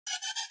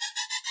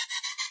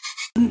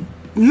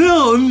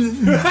No.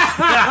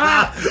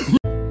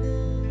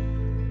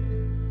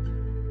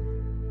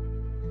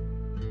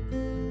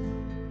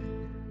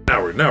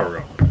 Now we're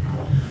going.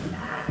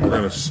 We're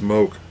gonna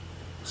smoke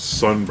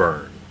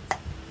Sunburn.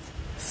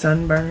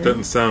 Sunburn.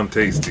 Doesn't sound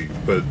tasty,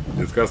 but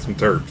it's got some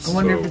terps. I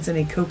wonder if it's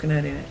any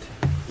coconut in it.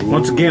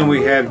 Once again,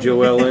 we have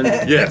Joellen.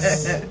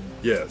 Yes.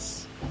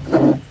 Yes.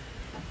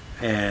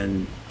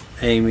 And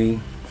Amy.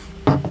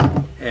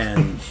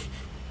 And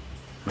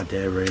my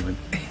dad, Raven.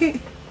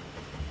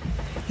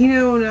 You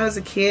know, when I was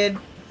a kid,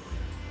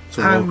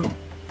 So welcome.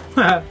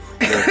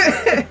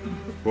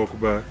 Welcome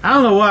back. I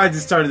don't know why I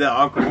just started that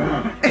awkward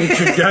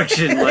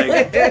introduction.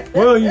 Like,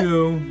 well, you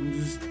know,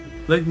 just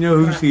let you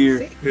know who's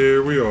here.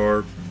 Here we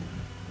are.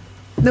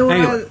 No,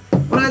 Anyway.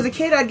 when I was a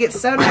kid, I'd get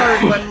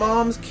sunburned. My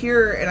mom's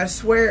cure, and I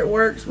swear it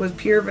works, was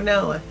pure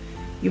vanilla.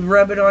 You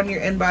rub it on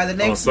your, and by the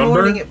next sunburn?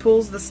 morning, it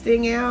pulls the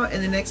sting out,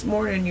 and the next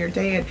morning, you're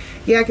tan.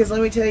 Yeah, because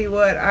let me tell you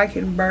what, I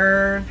can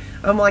burn.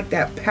 I'm like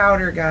that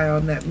powder guy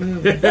on that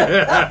movie.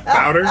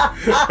 Powder.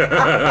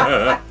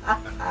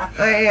 I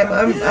am.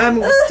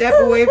 I'm a step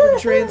away from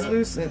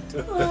translucent.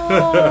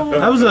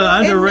 That was an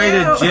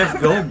underrated now- Jeff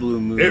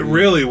Goldblum movie. It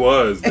really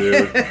was,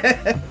 dude.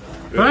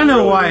 But I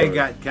know why it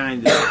got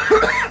kind of.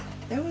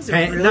 That was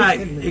a really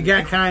good movie. It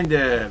got kind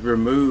of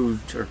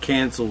removed or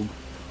canceled.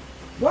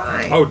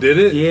 Why? Oh, did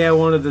it? Yeah,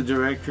 one of the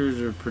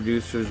directors or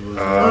producers was.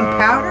 On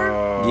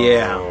Powder?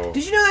 Yeah.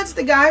 Did you know that's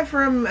the guy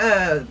from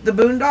the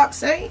Boondock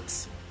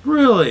Saints?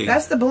 Really?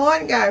 That's the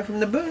blonde guy from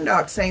the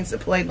Boondock Saints that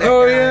played that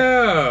Oh, guy.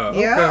 yeah.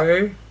 Yeah.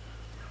 Okay.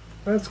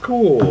 That's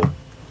cool.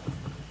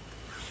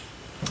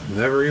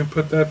 Never even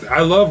put that.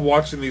 I love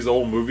watching these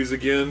old movies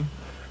again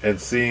and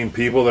seeing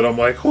people that I'm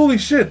like, holy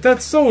shit,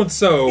 that's so and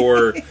so,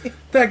 or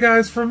that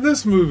guy's from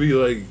this movie.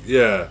 Like,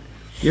 yeah.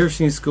 You ever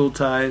seen School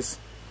Ties?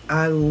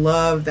 I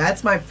love,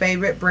 that's my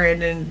favorite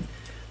Brandon,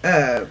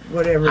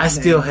 whatever I his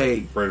still name.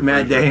 hate Freddie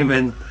Matt Prinze.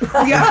 Damon.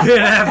 Yeah.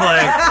 Ben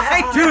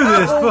Affleck to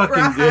this know,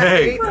 fucking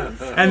day. right?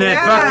 And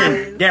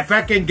that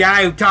fucking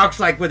guy who talks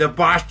like with a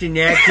Boston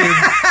accent,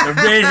 a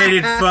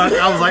redheaded fuck.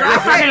 I was like, I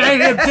fucking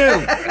hate him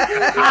too.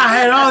 I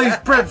had all these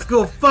prep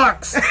school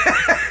fucks.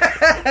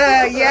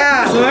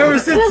 Yeah. So ever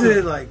since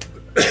it, like,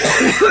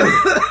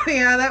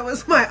 Yeah, that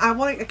was my, I can't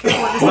wait to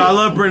so see. I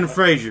love Brendan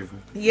Fraser.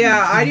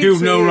 Yeah, I do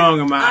Do no too. wrong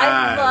in my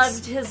I eyes.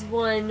 loved his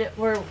one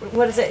where,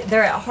 what is it?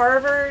 They're at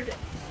Harvard,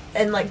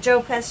 and like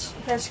Joe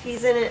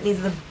Pesci's in it,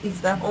 and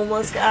he's the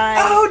homeless guy.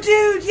 Oh,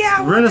 dude,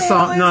 yeah. what Renaissance- the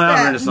hell is no, not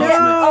that?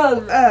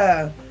 Renaissance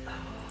No,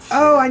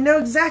 oh, I know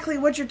exactly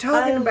what you're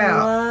talking I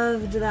about.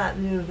 loved that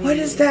movie. What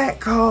is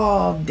that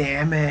called?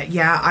 Damn it.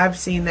 Yeah, I've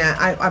seen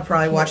that. I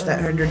probably watched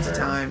that hundreds of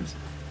times.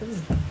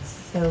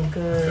 So I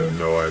good. have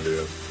no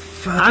idea.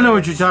 I know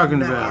what you're talking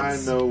about. I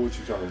know what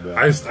you're talking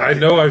about. I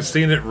know I've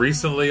seen it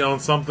recently on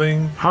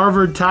something.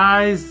 Harvard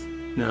Ties?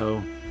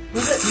 No.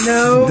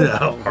 No.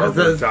 No.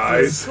 Harvard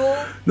Ties. School?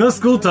 No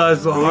School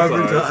Ties, but School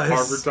Harvard Ties. Ties.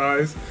 Harvard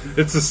Ties.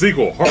 It's a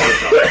sequel.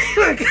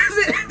 Harvard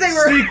Ties. They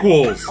were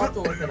Sequels. I'll have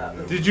to look it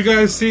up. Did you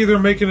guys see they're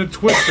making a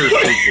Twister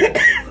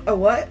sequel? a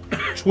what?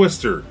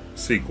 Twister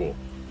sequel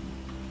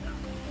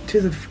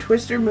To the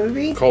Twister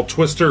movie? called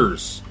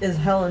Twisters. Is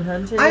Helen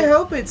Hunt in I it?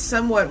 hope it's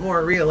somewhat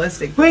more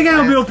realistic. We got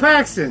than Bill that.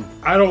 Paxton.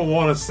 I don't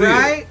want to see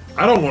Right? it.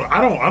 I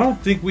don't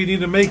think we need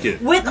to make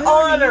it. With don't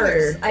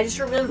honors. either. I just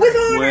remember. With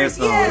honors,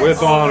 With yes.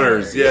 With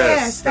honors, yes.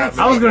 Yes, that's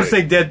I was going to to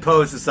say Dead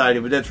Poet Society,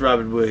 but that's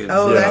Robin Williams.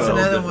 Oh, Yeah, that's that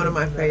was another different. one of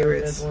my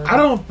favorites. I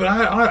don't. But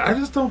I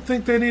just don't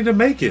think they need to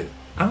make it.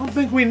 I don't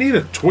think we need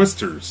a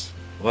Twisters.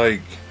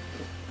 Like,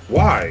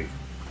 why?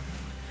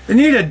 They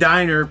need a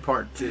diner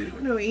part 2. I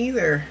don't know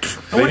either.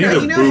 I They wonder, need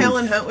a you know, booth.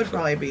 Helen Hunt would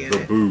probably be in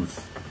The it.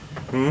 booth.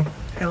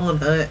 Helen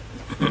Hunt.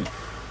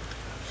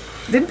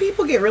 Didn't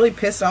people get really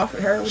pissed off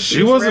at her? When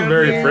She was wasn't around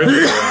very here?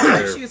 friendly Like, around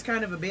here. she was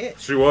kind of a bitch.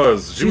 She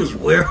was. She was.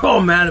 We're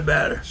all mad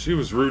about her. She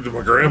was rude to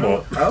my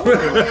grandma. Oh,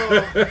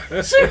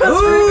 She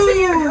was rude to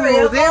your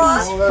ooh,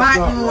 grandma. them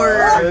fighting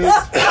words.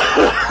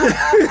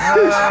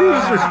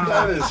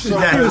 That is so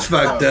That was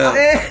fucked up.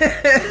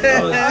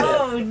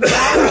 Oh,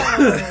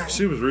 no.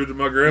 She was rude to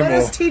my Let grandma.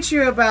 us teach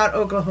you about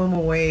Oklahoma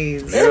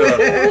ways,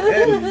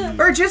 Yeah.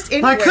 or just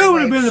any. Like, who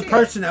would have been the Shit.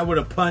 person that would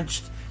have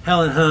punched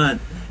Helen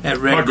Hunt at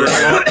My Red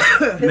grandma.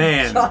 Dead?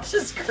 Man.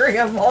 Josh's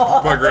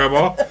grandma. My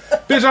grandma.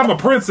 Bitch, I'm a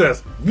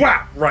princess.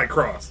 Wow, right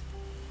cross.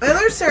 And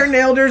there's certain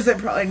elders that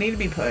probably need to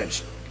be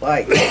punched.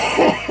 Like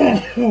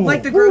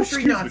the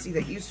grocery Nazi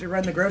that used to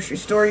run the grocery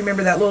store. You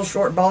remember that little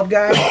short bald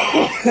guy?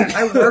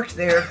 I worked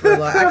there for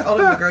I called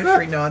him the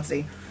grocery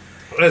Nazi.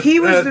 He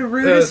was the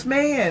rudest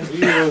man. He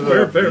was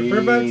Fair- a fair-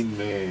 fair mean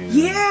man.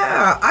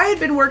 Yeah, I had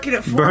been working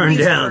at Burned Fordy's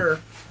down.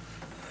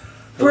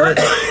 for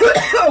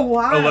a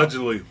while.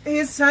 Allegedly.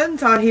 His son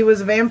thought he was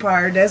a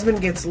vampire.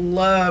 Desmond gets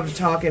loved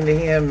talking to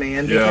him,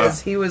 man, Yeah.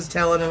 because he was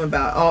telling him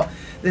about all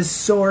this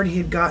sword he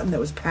had gotten that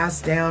was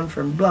passed down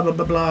from blah blah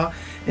blah blah.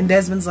 And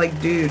Desmond's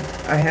like, dude,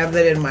 I have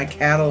that in my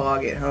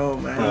catalog at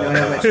home. I know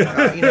how much it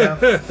cost, you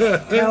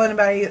know. Telling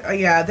about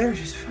yeah, they're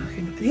just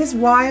fucking. His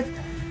wife,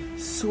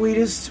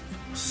 sweetest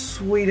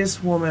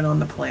woman on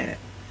the planet.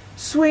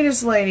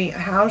 Sweetest lady.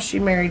 How she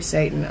married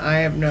Satan, I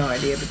have no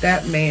idea. But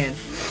that man,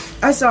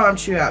 I saw him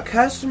chew out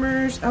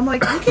customers. I'm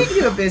like, you can't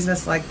do a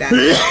business like that.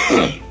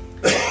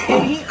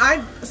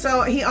 And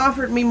so he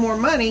offered me more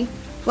money.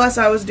 Plus,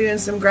 I was doing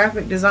some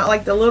graphic design,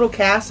 like the little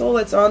castle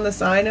that's on the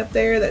sign up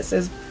there that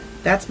says,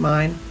 "That's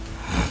mine."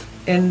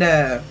 And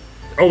oh,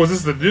 was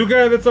this the new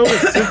guy that's over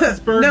since it's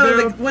burned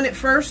down? when it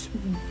first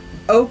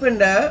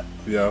opened up.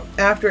 Yeah.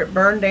 After it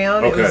burned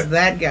down, Okay. it was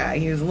that guy.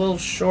 He was a little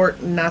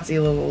short Nazi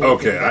little.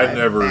 Okay, guy, I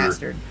never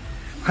bastard.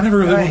 I never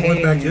really I went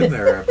hated back him. in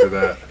there after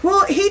that.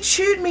 Well, he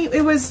chewed me.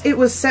 It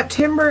was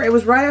September. It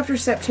was right after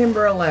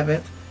September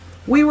 11th.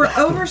 We were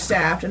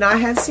overstaffed, and I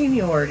had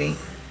seniority.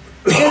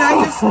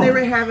 And they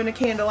were having a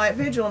candlelight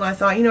vigil, and I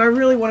thought, I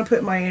really want to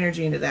put my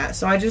energy into that.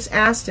 So I just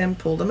asked him,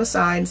 pulled him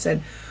aside, and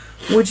said,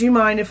 "Would you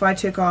mind if I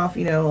took off,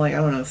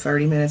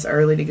 30 minutes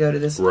early to go to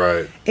this?"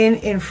 Right. And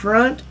in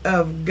front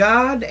of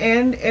God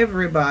and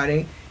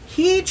everybody,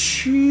 he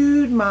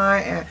chewed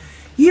my ass.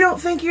 "You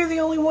don't think you're the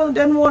only one that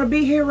doesn't want to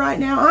be here right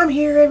now? I'm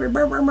here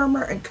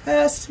and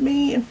cussed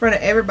me in front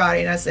of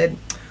everybody. And I said,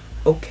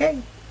 "Okay."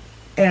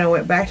 And I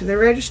went back to the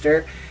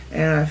register,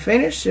 and I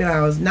finished, and I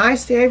was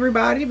nice to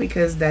everybody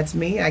because that's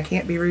me. I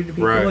can't be rude to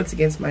people. Right. It's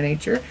against my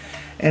nature.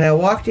 And I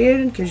walked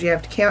in because you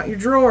have to count your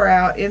drawer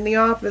out in the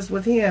office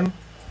with him.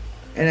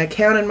 And I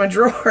counted my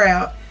drawer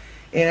out,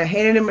 and I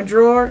handed him a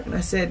drawer, and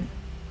I said,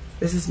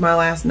 "This is my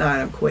last night.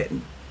 I'm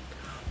quitting."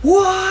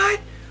 What?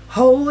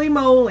 Holy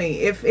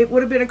moly. If it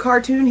would have been a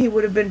cartoon, he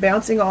would have been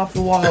bouncing off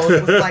the walls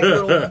with like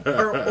little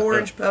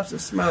orange puffs of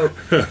smoke.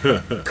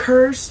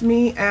 Cursed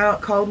me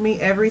out, called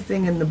me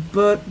everything in the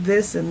book,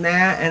 this and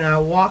that, and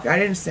I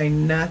didn't say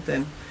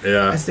nothing.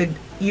 Yeah. I said,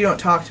 "You don't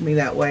talk to me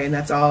that way," and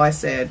that's all I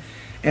said.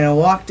 And I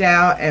walked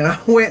out, and I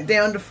went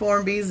down to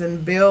Formby's,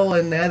 and Bill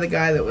and the other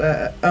guy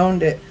that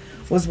owned it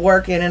was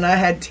working, and I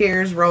had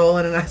tears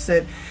rolling, and I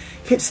said,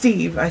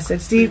 Steve,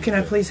 "Can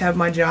I please have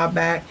my job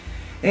back?"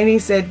 And he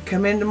said,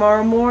 "Come in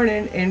tomorrow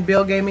morning." And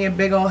Bill gave me a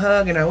big old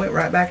hug, and I went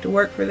right back to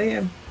work for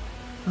them.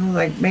 I was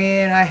like,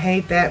 man, I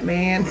hate that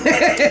man.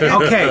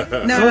 Okay,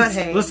 No, so I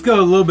hate. let's go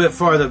a little bit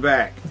farther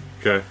back.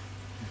 Okay.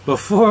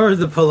 Before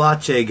the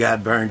Palace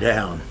got burned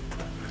down.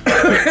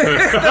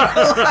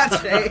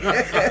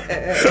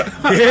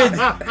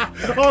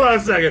 Hold on a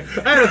second.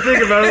 I had to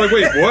think about it. Like,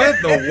 wait,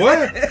 what? The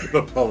what?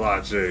 The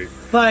Palace.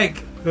 Like,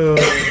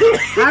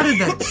 how did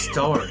that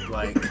start?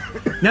 Like,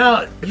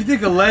 now, you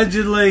think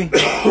allegedly,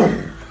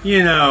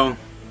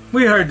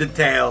 we heard the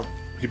tale.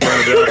 He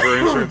burned it down for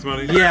insurance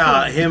money?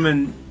 Yeah, him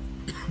and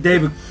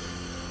David,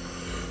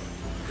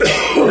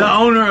 the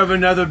owner of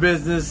another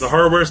business. The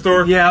hardware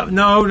store? Yeah,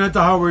 no, not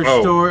the hardware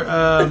Oh. store.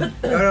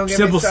 Don't get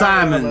Sybil me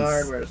started on the Simons.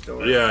 hardware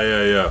store.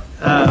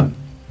 Yeah.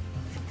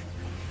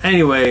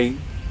 Anyway,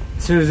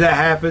 as soon as that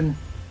happened,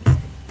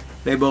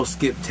 they both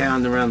skipped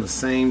town around the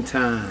same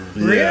time.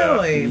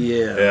 Really?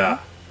 Yeah. Yeah.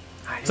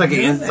 It's like an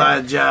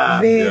inside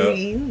job.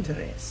 Very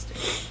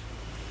interesting.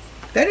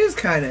 That is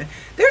kind of.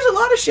 There's a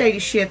lot of shady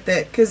shit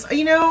that, because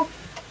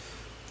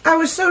I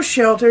was so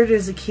sheltered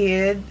as a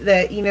kid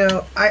that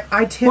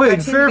I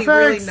tend to be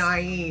really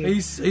naive.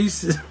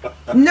 He's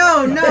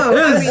No, I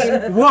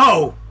mean,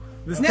 whoa!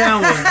 This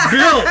town was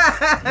built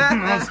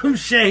on some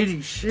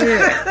shady shit.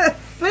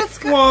 but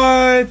it's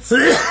What?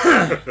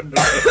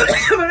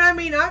 but I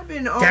mean, I've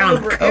been all Down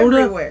over Dakota?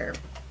 everywhere,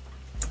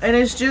 and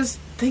it's just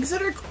things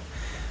that are.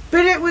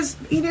 But it was,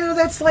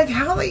 that's like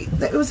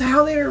that was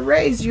how they were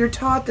raised. You're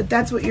taught that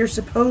that's what you're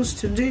supposed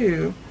to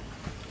do.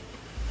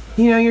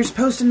 You're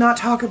supposed to not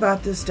talk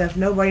about this stuff.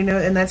 Nobody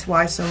knows, and that's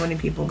why so many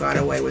people got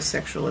away with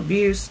sexual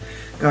abuse,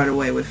 got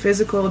away with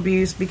physical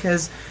abuse,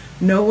 because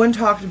no one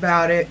talked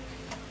about it.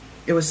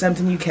 It was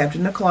something you kept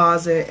in the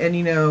closet, and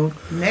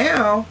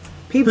now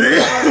people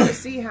are starting to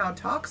see how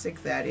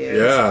toxic that is.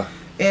 Yeah.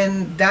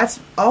 And that's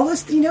all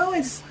this,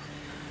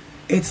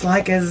 it's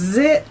like a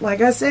zit.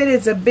 Like I said,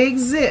 it's a big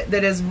zit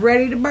that is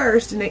ready to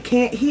burst, and it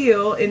can't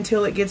heal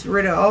until it gets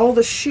rid of all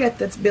the shit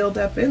that's built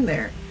up in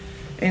there.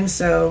 And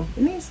so,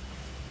 it needs...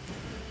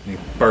 He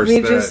burst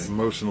We that just-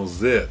 emotional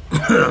zit.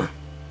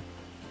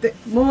 Need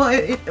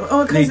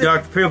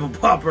Dr. Pimple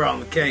Popper on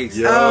the case.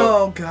 Yeah.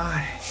 Oh, God. I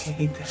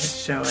hate that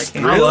show. I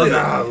can't. I love it. Really?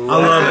 I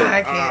love it.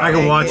 I can't I can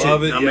take watch it.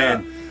 Love it. I'm Yeah.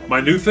 in. My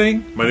new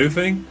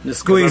thing. Just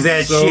squeeze I'm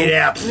that so- shit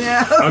out.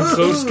 Yeah. I'm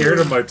so scared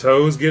of my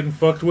toes getting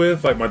fucked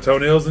with, like my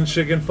toenails and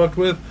shit getting fucked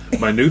with.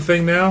 My new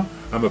thing now,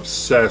 I'm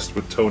obsessed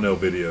with toenail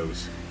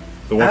videos.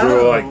 The ones where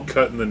Oh. they're like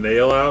cutting the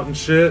nail out and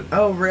shit.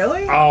 Oh,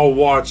 really? I'll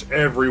watch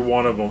every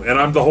one of them, and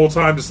I'm the whole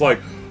time just like,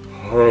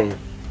 oh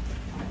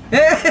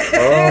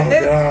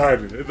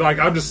God, like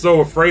I'm just so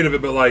afraid of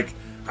it, but like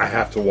I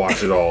have to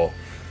watch it all.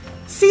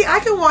 See, I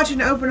can watch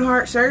an open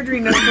heart surgery,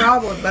 no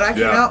problem, but I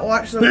Yeah. cannot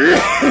watch something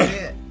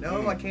shit.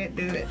 No, I can't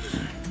do it.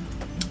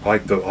 I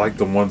like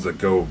the ones that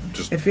go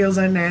just It feels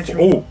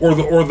unnatural. or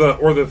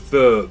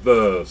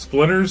the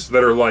splinters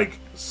that are like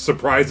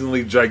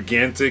surprisingly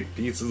gigantic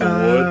pieces of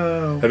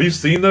Oh. wood. Have you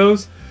seen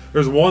those?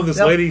 There's one this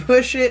They'll lady.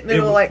 push it and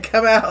it'll like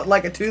come out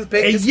like a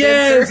toothpick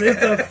Yes, dispenser.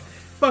 it's a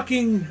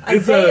fucking.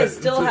 Isaiah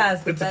still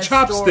has the it's best a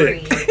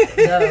chopstick. story.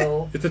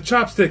 though. It's a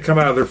chopstick come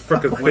out of their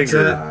fucking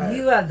finger. that?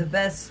 You have the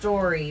best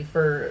story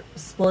for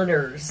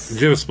splinters.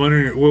 Did you have a splinter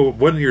in your,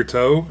 wasn't it your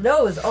toe?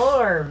 No, his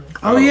arm.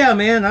 Oh yeah,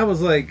 man. I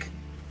was like,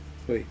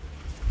 wait.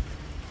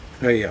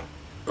 There you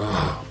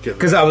go.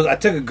 Because I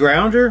took a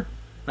grounder,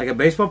 like a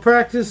baseball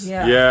practice.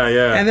 Yeah.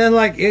 Yeah. And then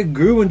like it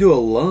grew into a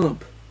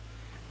lump.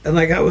 And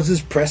like I was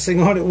just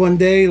pressing on it one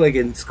day, like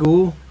in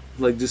school,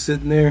 like just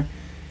sitting there.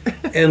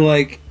 And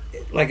like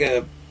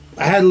I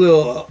had a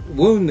little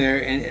wound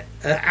there, and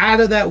out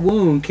of that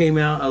wound came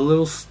out a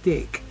little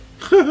stick.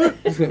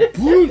 Just went,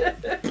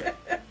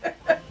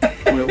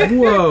 went,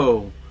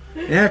 whoa.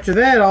 And after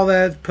that, all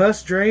that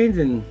pus drained,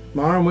 and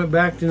my arm went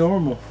back to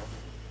normal.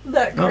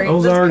 That I great.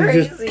 was That's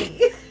already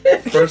crazy.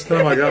 First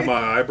time I got my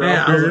eyebrow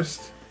Yeah, I was like-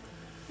 pierced,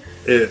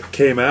 it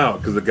came out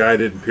because the guy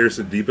didn't pierce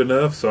it deep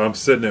enough. So I'm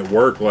sitting at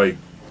work like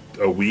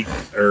a week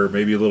or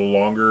maybe a little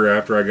longer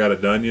after I got it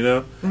done, you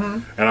know?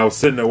 And I was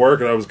sitting at work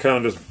and I was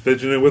kind of just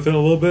fidgeting with it a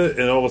little bit,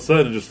 and all of a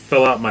sudden it just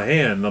fell out my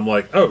hand. And I'm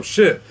like, oh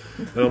shit.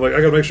 And I'm like, I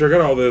gotta make sure I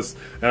got all this.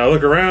 And I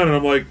look around and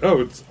I'm like,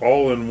 oh, it's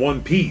all in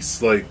one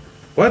piece. Like,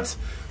 what?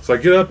 So I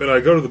get up and I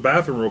go to the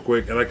bathroom real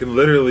quick, and I can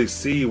literally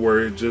see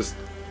where it just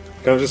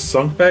kind of just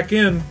sunk back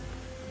in.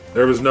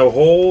 There was no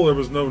hole, there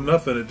was no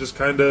nothing. It just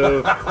kind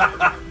of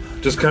went,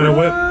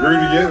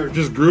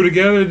 grew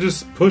together,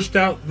 just pushed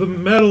out the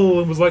metal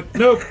and was like,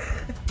 nope,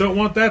 don't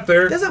want that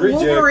there. Doesn't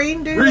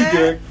Wolverine do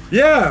that?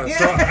 Yeah,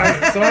 so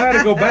I had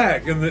to go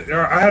back, and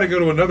I had to go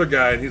to another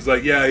guy, and he's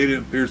like, yeah, he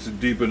didn't pierce it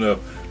deep enough.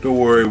 Don't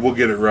worry, we'll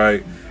get it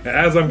right. And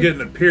as I'm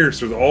getting it pierced,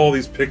 there's all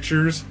these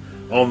pictures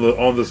on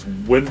this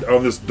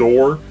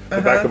door,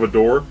 the back of a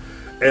door,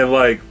 and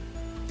like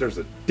there's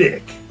a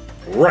dick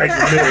right in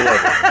the middle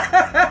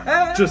of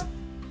it, just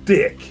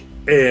dick,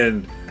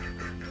 and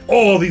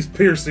all these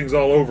piercings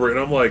all over it. And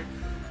I'm like,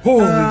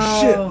 holy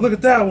shit! Look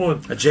at that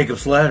one. A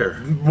Jacob's ladder.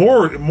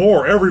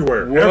 More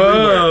everywhere,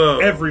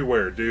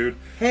 everywhere, dude.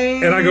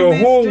 Hey, And I go,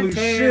 Mr. holy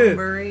shit!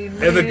 Tambourine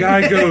And the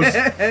guy goes,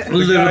 A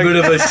little bit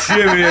of a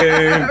shimmy.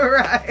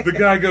 right. the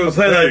guy goes,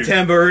 Play hey, that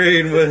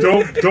tambourine with.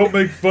 don't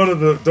make fun of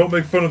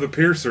the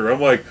piercer.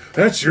 I'm like,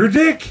 that's your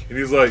dick? And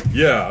he's like,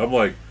 yeah. I'm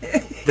like,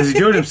 Does he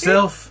do it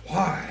himself?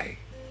 why?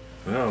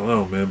 I don't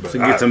know, man. But So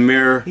he gets a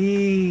mirror.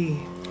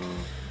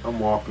 I'm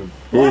walking.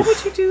 Why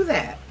would you do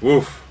that?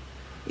 Oof.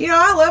 You know,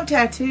 I love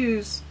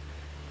tattoos,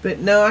 but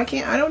no, I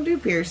can't. I don't do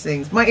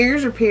piercings. My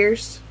ears are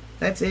pierced.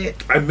 That's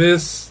it. I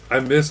miss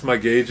my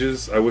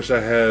gauges. I wish I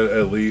had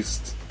at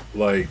least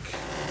like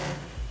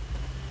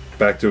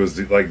back to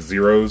like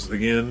zeros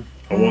again.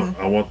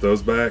 I want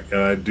those back,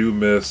 and I do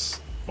miss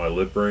my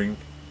lip ring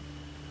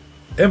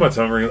and my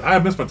tongue ring. I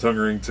miss my tongue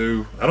ring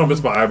too. I don't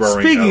miss my eyebrow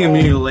ring. Speaking at of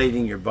all.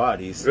 mutilating your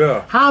bodies,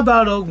 Yeah. how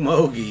about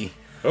Okmulgee?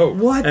 Oh,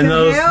 What And the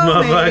those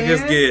hell, motherfuckers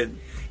man? get.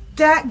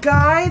 That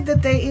guy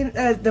that they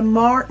the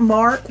Mark,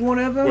 one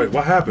of them. Wait,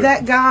 what happened?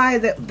 That guy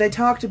that they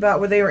talked about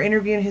where they were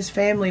interviewing his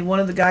family. One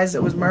of the guys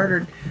that was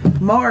murdered,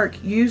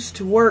 Mark, used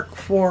to work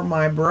for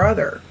my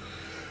brother.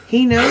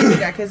 He knows the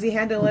guy because he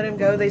had to let him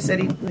go. They said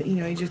he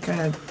just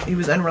he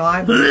was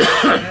unreliable.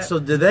 So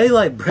did they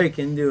like break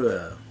into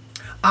a?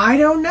 I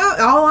don't know.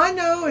 All I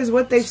know is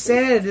what they've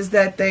said is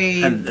that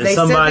they And said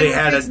somebody they were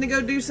had fixing to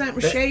go do something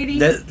shady.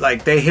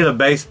 Like they hit a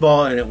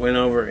baseball and it went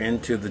over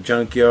into the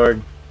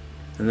junkyard,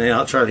 and they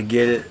all tried to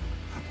get it,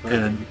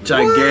 and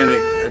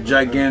a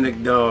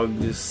gigantic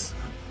dog just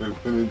They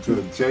went into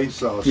the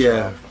chainsaw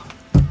yeah.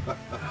 shop.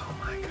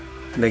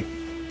 They,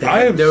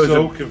 I am there was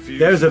so a,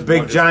 confused. There's a as big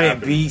what is giant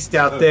happening. beast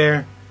out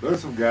there. There's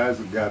some guys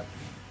that got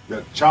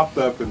chopped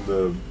up in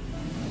the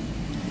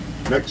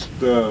next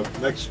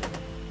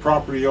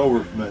property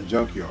over from that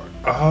junkyard.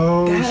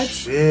 Oh That's-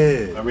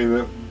 shit! I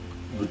mean,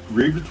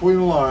 read between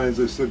the lines.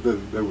 They said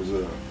that there was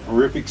a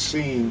horrific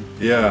scene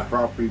in Yeah. the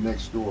property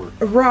next door.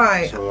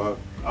 Right. So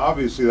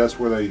obviously that's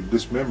where they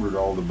dismembered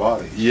all the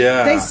bodies.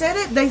 Yeah, They said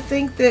it. They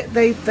think that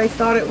they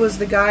thought it was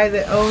the guy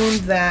that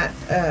owned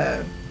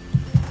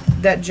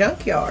that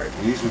junkyard.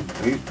 He's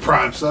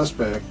prime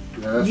suspect.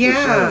 That's Yeah,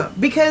 for sure.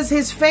 because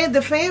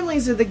the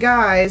families of the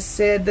guys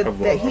said that, I've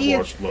that wa- he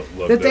I've had, watched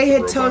Love, that they Death, had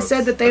and told Robots.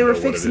 said that I they were know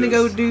what it fixing to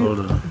go is. Hold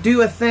on.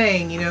 do a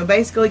thing.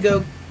 Basically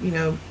go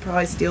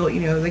probably steal.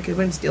 They could have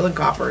been stealing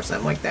copper or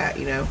something like that.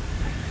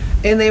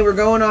 And they were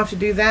going off to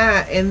do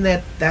that, and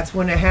that's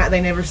when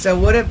they never. So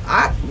what if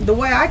the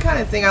way I kind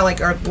of think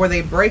were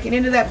they breaking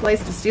into that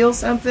place to steal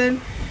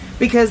something?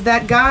 Because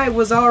that guy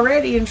was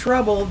already in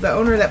trouble. The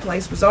owner of that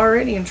place was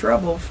already in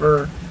trouble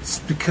for It's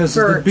because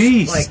of the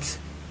beast.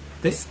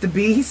 it's the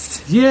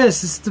beast.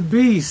 Yes, it's the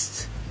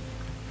beast.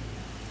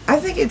 I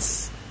think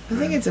it's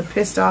a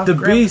pissed off. The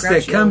beast that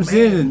grouchy old comes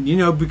man.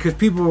 in, and because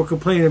people were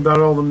complaining about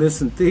all the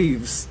missing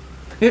thieves.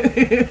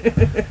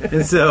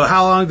 And so,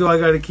 how long do I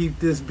got to keep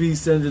this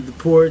beast under the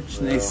porch?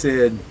 And they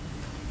said,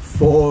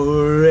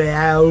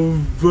 forever.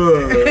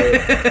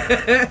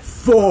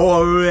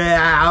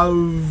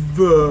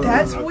 Forever.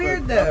 That's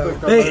weird though.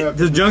 Hey,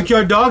 the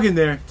junkyard dog in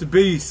there. It's a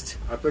beast.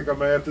 I think I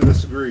may have to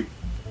disagree.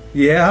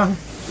 Yeah.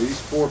 These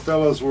four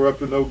fellows were up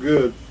to no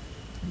good,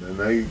 and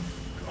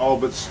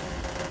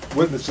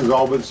witnesses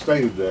all but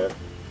stated that.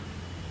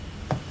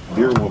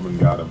 Deer woman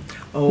got him.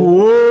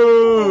 Oh.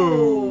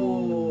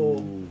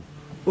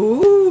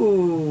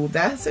 Ooh,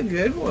 that's a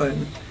good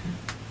one.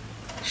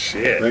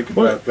 Shit. Think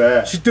about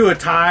that. She threw a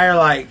tire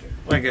like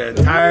a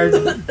tire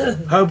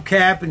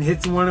hubcap and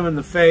hits one of them in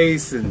the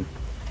face and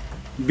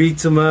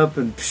beats him up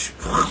and It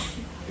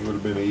would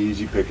have been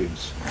easy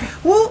pickings.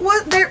 Well,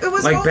 what there it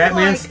was like only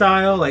Batman like,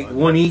 style, like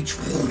one each.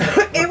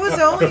 It was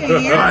only a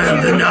year I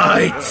am the or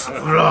night.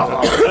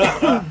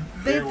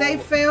 two. They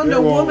found Deer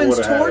a woman woman's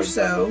would've had him.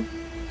 torso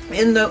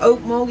in the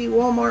Okmulgee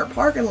Walmart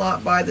parking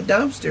lot by the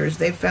dumpsters.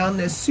 They found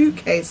this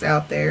suitcase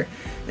out there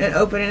and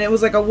opened it, and it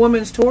was like a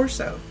woman's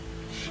torso.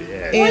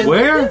 Shit. And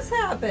Where? When did this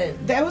happen?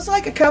 that was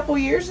like a couple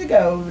years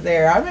ago over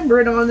there. I remember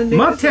it on the news.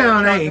 Mugtown they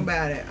were talking ain't-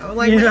 about it. I was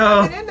like, you man, know.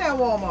 I've been in that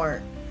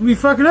Walmart. We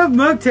fucking up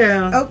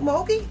Mugtown.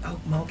 Okmulgee?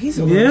 Okmulgee's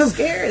a Yeah. little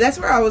scary. That's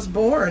where I was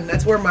born.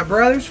 That's where my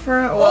brother's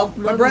from. Well,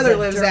 my Okmulgee's brother a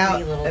lives dirty out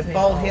little at town.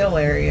 Bald Hill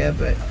area,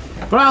 but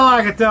But I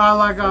like it though. I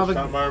like all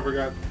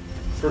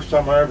First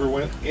time I ever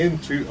went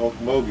into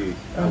Okmulgee,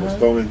 I was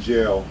thrown in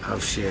jail, Oh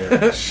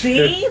shit. See?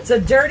 It's a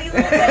dirty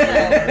little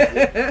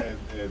town.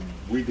 and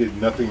we did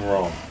nothing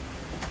wrong.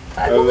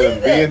 I Other than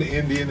believe it. being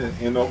Indian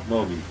in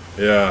Okmulgee.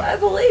 Yeah. I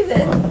believe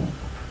it.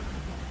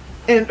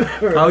 and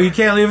Oh, you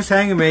can't leave us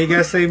hanging, man. You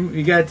gotta say.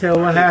 You gotta tell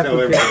what Tell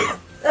happened. everybody.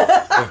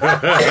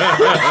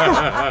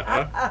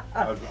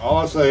 All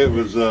I say, it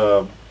was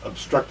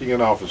obstructing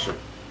an officer.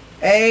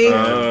 hey,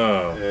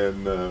 Oh.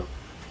 And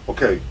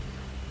okay,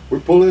 we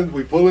pull in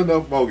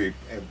Okmulgee,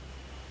 and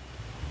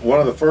one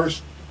of the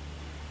first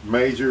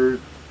major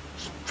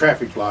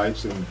traffic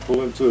lights, and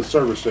pull into a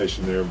service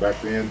station there.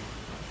 Back then,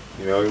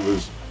 you know, it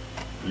was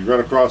you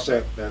run across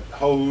that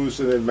hose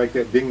and then make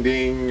that ding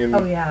ding and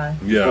Oh, yeah.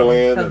 pull Yeah.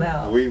 in. Come And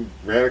out. we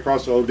ran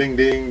across the old ding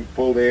ding,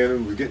 pulled in,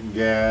 and was getting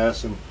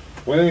gas, and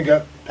went in and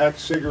got a pack of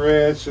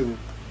cigarettes, and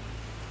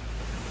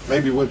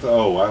maybe went to I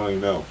don't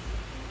even know.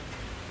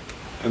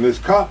 And this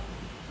cop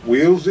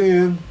wheels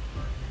in,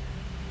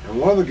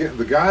 and one of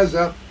the guys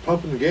out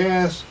pumping the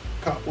gas,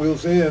 cop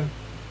wheels in,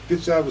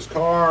 gets out of his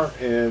car,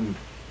 and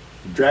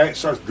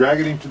starts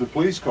dragging him to the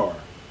police car.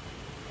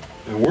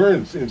 And we're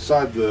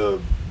inside the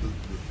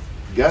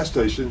gas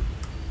station,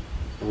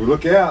 and we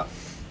look out.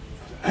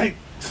 Hey,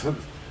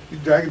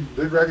 they're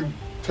dragging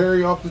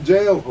Terry off to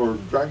jail, or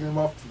dragging him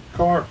off the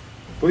car,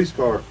 police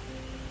car.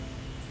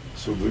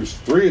 So there's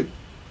three,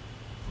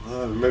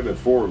 maybe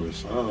four of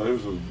us. I don't know.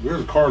 There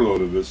was a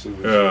carload of us. It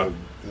was, Yeah.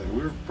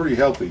 we were pretty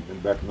healthy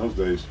back in those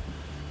days,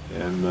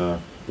 and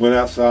went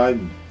outside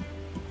and,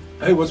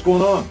 hey, what's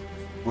going on?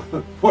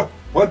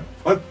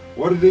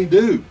 What did he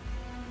do?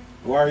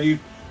 Why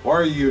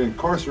are you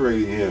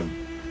incarcerating him?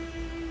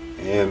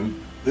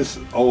 And this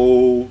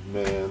old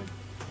man,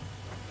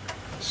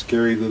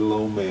 scary little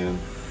old man,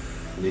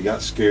 and he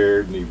got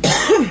scared, and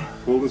he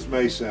pulled his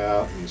mace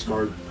out and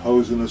started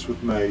hosing us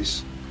with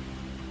mace.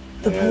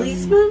 The And-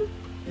 policeman?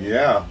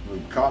 Yeah, the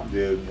cop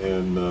did,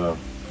 and the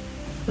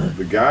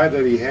guy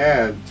that he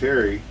had,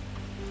 Terry,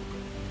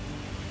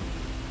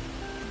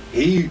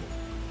 he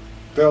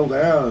fell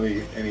down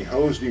and he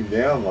hosed him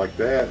down like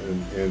that,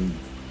 and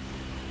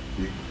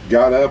he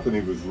got up and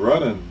he was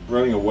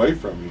running away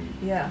from him,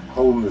 Yeah.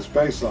 holding his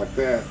face like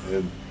that,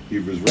 and he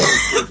was running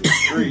towards the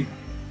street,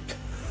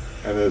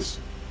 and this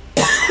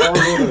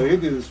carload of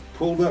Indians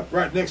pulled up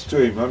right next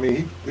to him. I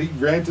mean, he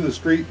ran to the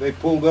street, they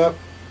pulled up,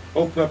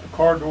 opened up the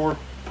car door,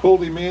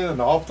 pulled him in,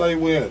 and off they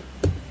went.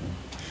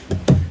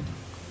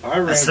 I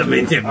That's some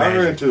Indian ran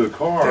magic. to the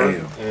car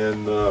Damn.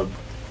 and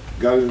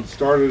got it,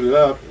 started it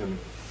up, and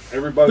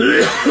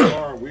everybody got in the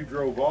car. We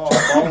drove off,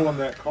 following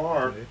that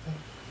car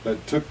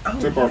that took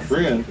our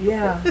friend,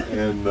 Yeah.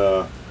 and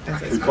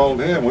we followed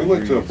him. We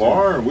went to a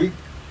bar and we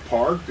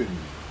parked and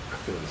I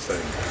feel the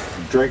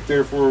same. drank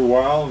there for a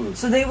while. And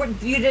So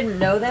you didn't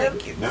know them?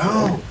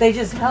 no, They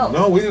just helped.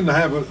 no, we didn't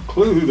have a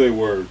clue who they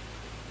were.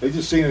 They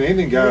just seen an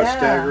Indian guy Yeah.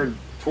 staggering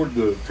toward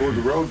the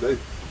road. They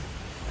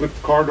put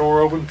the car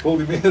door open,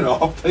 pulled him in, and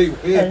off they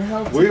And went.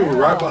 helped We him were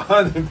right out.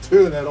 behind him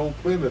too in that old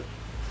Plymouth.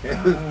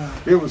 And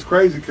it was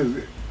crazy because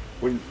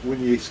when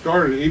you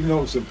started, even though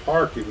it was in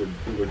park, it would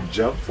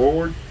jump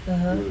forward. It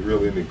was a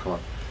real Indian car.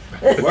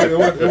 Well, it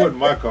wasn't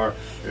my car,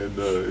 and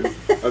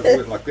I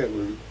went like that.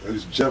 It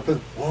was jumping.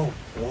 Whoa,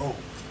 whoa,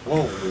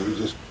 whoa! And we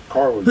just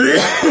car was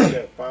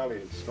finally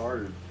it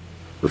started.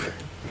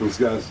 Those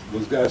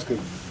guys could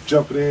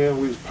jump it in.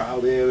 We just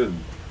piled in, and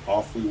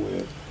off we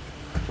went.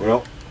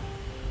 Well,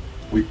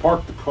 we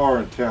parked the car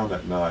in town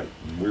that night.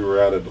 And we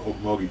were out at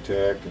Okmulgee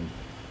Tech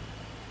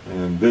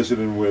and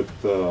visiting with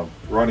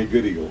Ronnie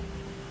Goodeagle.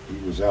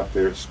 He was out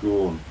there at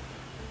school,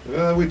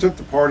 and we took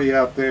the party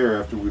out there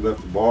after we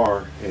left the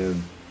bar,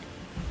 and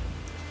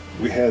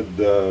we had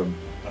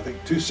I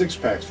think 2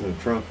 6-packs in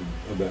the trunk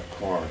of that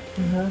car,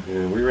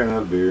 and we ran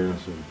out of beer. And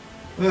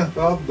I said,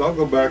 I'll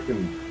go back,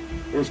 and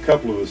there was a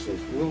couple of us. That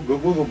said,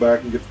 we'll go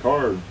back and get the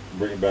car and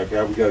bring it back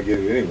out. We got to get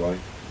it anyway.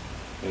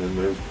 And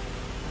there's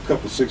a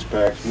couple of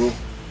 6-packs.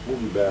 We'll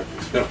be back.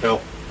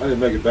 Well, I didn't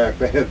make it back.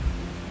 They had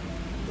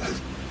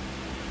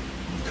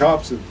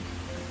cops had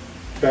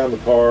found the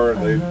car,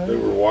 and they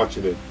were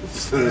watching it as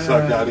soon as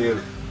I got in.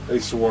 They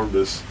swarmed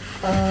us.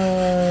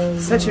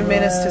 Such a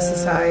menace to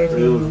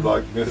society. It was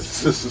like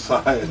menace to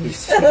society. They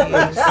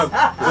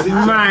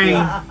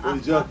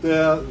jumped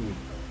out and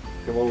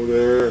come over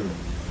there and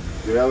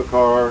get out of the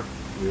car.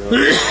 You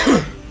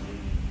know,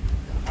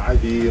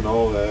 ID and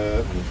all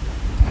that. And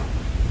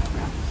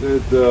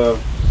said,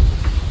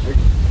 hey,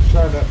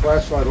 shine that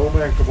flashlight. Old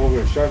man, come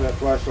over and shine that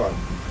flashlight.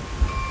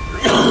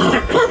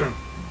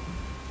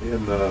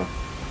 And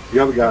the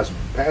other guy's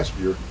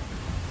passenger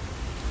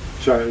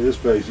shining in his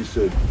face. He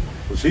said,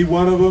 was he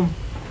one of them?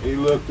 He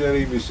looked at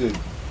him. He said,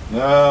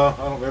 no,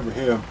 I don't remember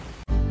him.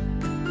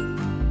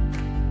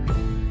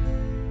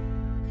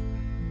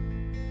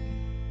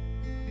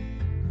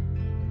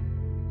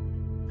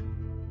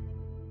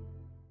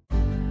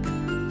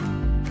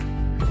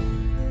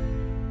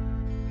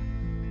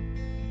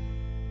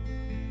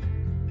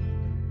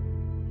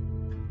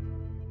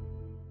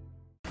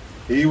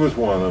 He was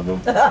one of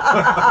them.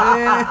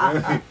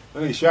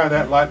 Then he shined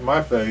that light in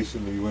my face,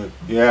 and he went,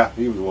 yeah,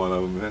 he was one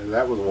of them.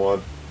 That was one.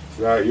 He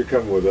said, all right, you're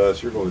coming with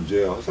us. You're going to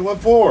jail. I said, what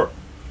for?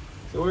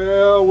 He said,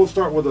 well, we'll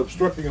start with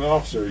obstructing an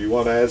officer. You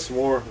want to add some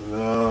more?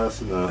 No,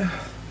 that's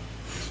enough.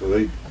 So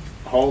they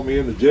hauled me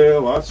into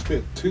jail. I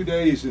spent 2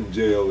 days in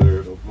jail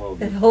there at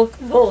Okmulgee. In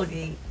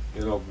Okmulgee.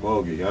 In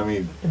Okmulgee. I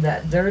mean, In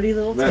that dirty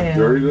little town. that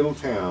dirty little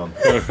town.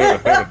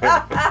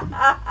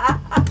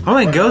 I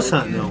went ghost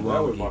hunting though.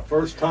 That was my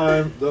first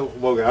time.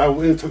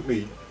 It took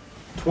me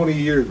 20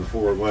 years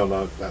before, well,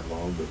 not that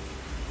long, but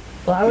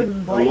Well, I wouldn't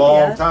a blame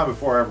long ya. time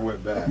before I ever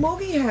went back.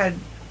 Mulgee had,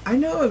 I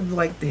know of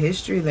like the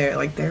history there.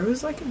 Like there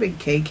was like a big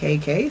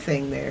KKK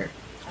thing there.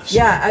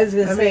 Yeah, I was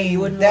gonna I say mean, you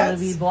wouldn't want to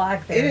that's- be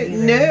black there.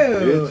 either.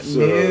 No,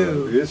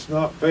 no, It's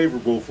not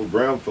favorable for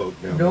brown folk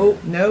down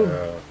Nope. no.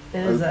 there.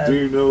 It is I a,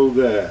 do know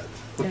that.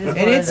 it is And one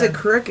it's of a the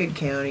crooked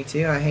county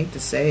too. I hate to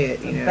say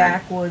it, you know.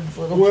 backwoods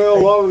little. Well, a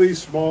place. lot of these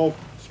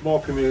small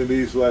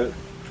communities like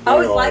I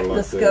always they are liked like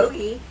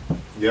Muskogee, that.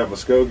 Yeah,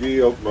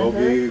 Muskogee,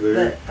 Okmulgee,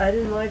 they're but I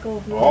didn't like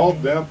Okmulgee. all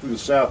down through the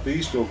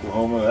southeast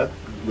Oklahoma. That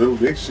Little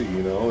Dixie,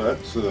 you know,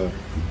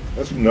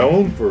 that's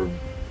known for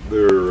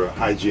their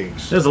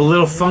hijinks. There's a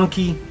little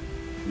funky.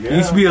 There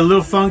used to be a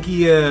little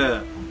funky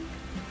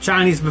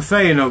Chinese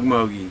buffet in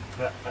Okmulgee.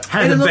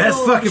 Had In the a best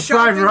little fucking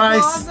fried shopping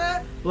rice.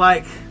 plaza?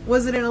 Like,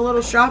 Was it in a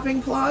little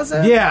shopping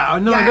plaza? yeah,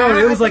 no, Yeah, no,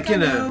 it was I like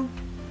think in I a, know.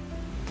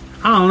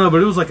 I don't know, but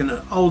it was like an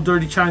old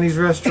dirty Chinese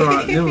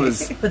restaurant. It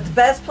was, But the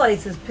best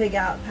place is Pig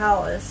Out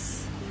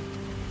Palace.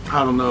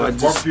 I don't know. I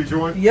just, Barbecue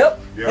joint? Yep,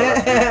 Yeah,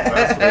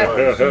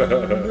 that's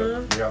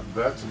the place. Yeah,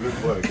 that's a good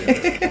place.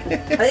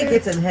 I think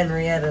it's in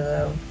Henrietta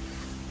though.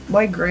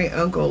 My great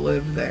uncle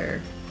lived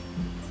there.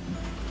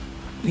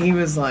 He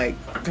was like,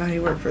 God, he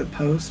worked for the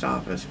post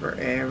office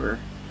forever.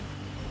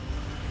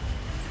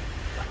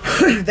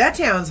 That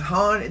town's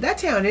haunted. That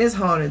town is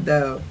haunted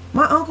though.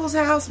 My uncle's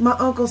house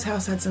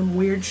had some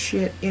weird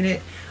shit in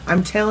it.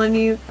 I'm telling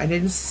you, I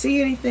didn't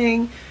see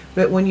anything,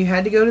 but when you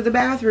had to go to the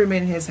bathroom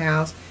in his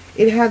house,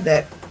 it had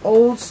that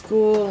old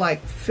school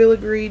like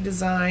filigree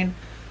design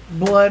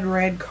blood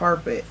red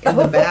carpet in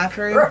the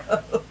bathroom,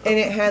 and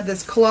it had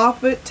this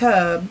clawfoot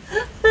tub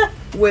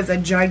with a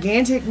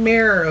gigantic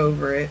mirror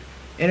over it,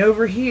 and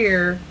over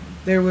here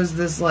there was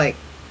this like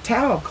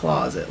towel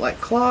closet.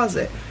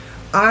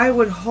 I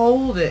would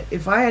hold it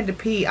if I had to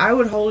pee. I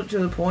would hold it to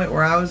the point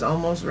where I was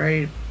almost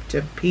ready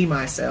to pee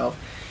myself,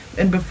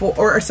 and before,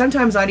 or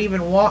sometimes I'd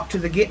even walk to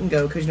the get and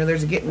go, because you know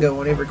there's a get and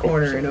go on every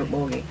corner in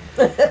Okmulgee,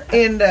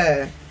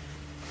 and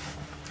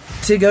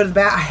to go to the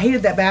bath. I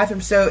hated that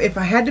bathroom. So if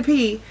I had to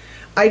pee,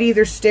 I'd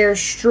either stare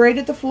straight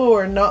at the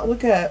floor and not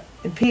look up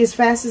and pee as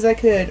fast as I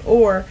could,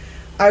 or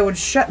I would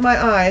shut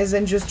my eyes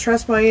and just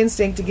trust my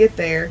instinct to get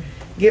there,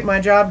 get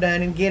my job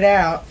done, and get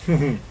out.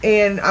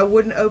 And I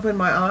wouldn't open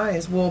my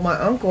eyes. Well, my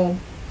uncle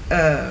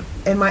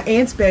and my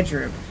aunt's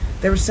bedroom,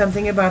 there was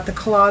something about the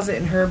closet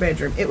in her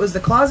bedroom. It was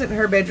the closet in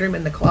her bedroom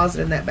and the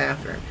closet in that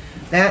bathroom.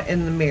 That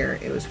and the mirror.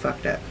 It was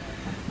fucked up.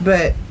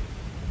 But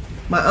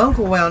my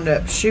uncle wound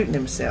up shooting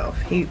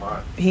himself. He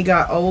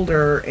got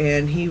older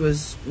and he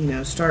was,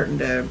 starting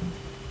to,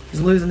 he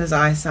was losing his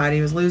eyesight.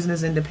 He was losing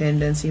his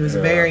independence. He was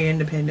a very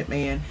independent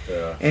man.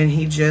 Yeah. And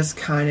he just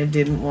kind of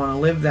didn't want to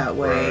live that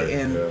way. Right,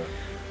 and yeah.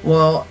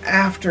 well,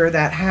 after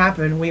that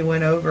happened, we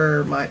went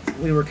over,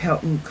 we were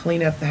helping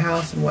clean up the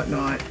house and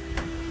whatnot.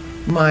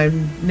 My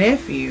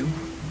nephew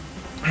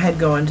had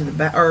gone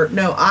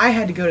to I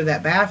had to go to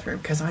that bathroom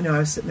because I know I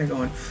was sitting there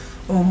going,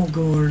 oh my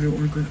God, I don't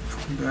want to go to the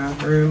fucking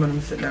bathroom. And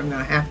I'm sitting there, I'm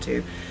going to have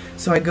to.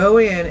 So I go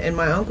in, and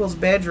my uncle's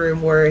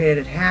bedroom where it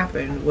had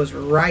happened was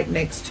right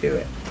next to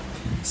it.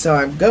 So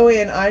I go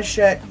in, I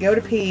shut, go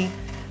to pee,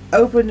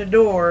 open the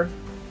door,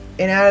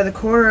 and out of the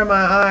corner of my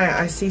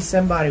eye, I see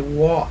somebody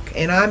walk.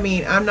 And I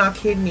mean, I'm not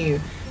kidding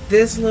you.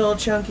 This little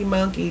chunky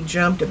monkey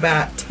jumped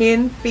about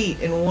 10 feet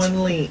in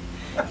one leap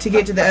to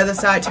get to the other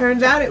side.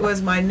 Turns out it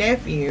was my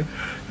nephew.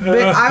 But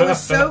I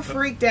was so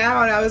freaked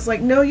out. I was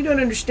like, no, you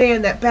don't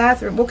understand that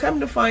bathroom. Well, come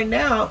to find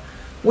out,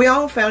 We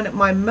all found it.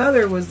 My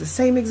mother was the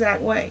same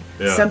exact way.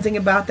 Yeah. Something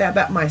about that,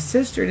 but my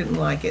sister didn't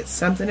like it.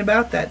 Something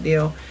about that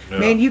deal. Yeah.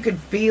 Man, you could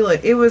feel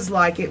it. It was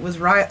like it was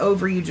right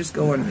over you, just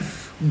going,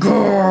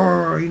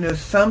 grrr, you know,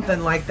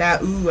 something like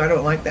that. Ooh, I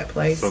don't like that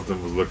place.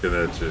 Something was looking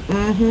at you.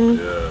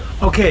 Mm-hmm.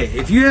 Yeah. Okay,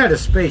 if you had a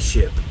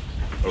spaceship,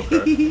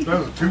 Okay.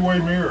 That's a two-way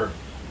mirror.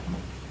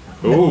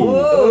 Ooh.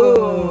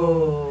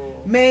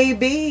 Oh,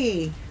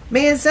 maybe.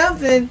 Man,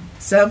 something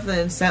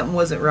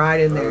wasn't right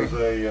in there.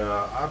 There's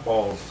a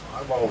eyeballs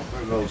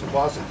in those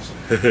closets.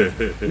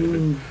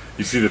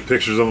 You see the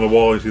pictures on the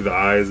wall. You see the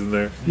eyes in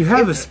there. you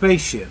have a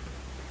spaceship,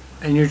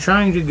 and you're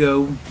trying to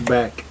go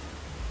back.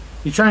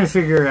 You're trying to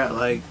figure out,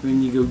 like,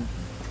 when you go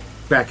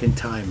back in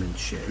time and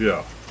shit.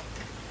 Yeah.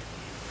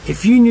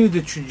 If you knew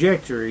the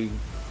trajectory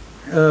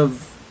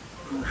of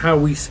how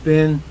we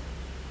spin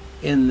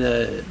in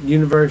the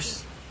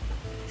universe,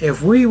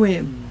 if we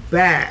went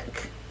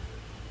back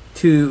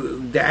to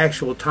the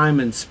actual time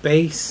and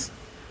space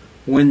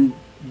when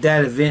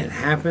that event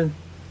happened,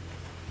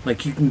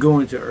 like you can go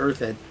into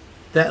Earth at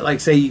that, like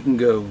say you can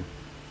go,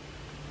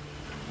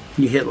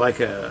 you hit like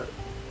a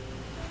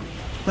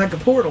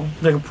portal.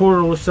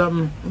 portal or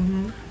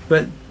something,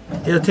 but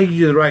it'll take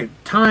you to the right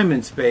time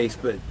and space,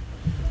 but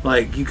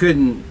like you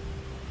couldn't,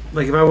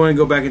 like if I want to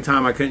go back in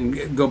time, I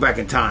couldn't go back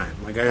in time.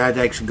 Like I had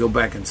to actually go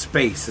back in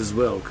space as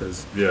well,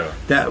 because Yeah.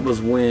 that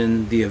was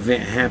when the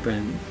event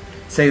happened.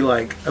 Say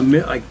like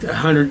like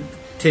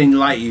 110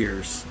 light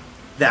years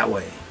that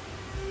way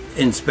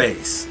in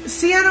space.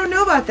 See, I don't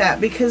know about that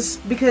because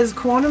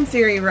quantum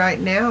theory right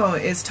now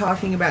is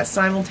talking about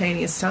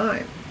simultaneous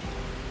time.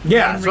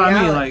 Yeah, In that's what I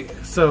mean. reality.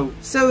 Like so,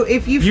 So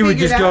if you you would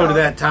figured just go to out-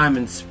 that time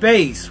and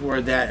space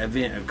where that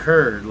event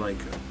occurred. Like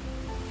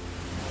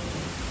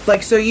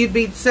so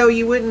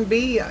you wouldn't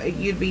be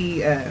you'd be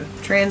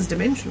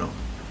transdimensional.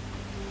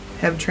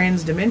 Have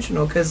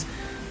transdimensional because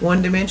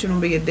one dimension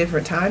will be a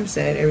different time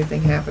set.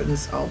 Everything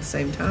happens all at the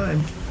same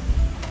time.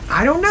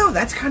 I don't know.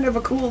 That's kind of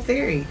a cool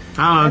theory.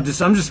 I don't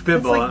know. I'm just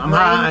spitballing. like I'm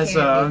brain high, so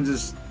candy. I'm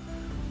just.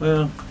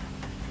 Well,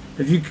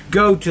 if you could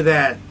go to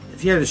that,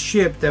 if you had a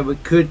ship that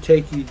could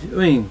take you to, I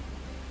mean.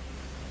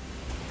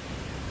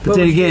 But What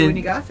then would you do again, when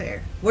you got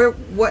there?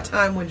 What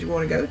time would you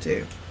want to go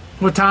to?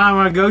 what time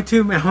would I go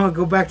to? Man, I want to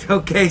go back to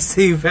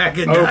OKC back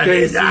in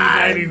OKC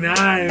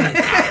 99.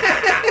 99.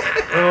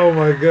 Oh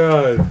my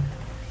god.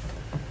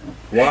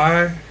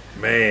 Why?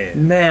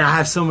 Man. Man, I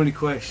have so many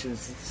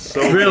questions.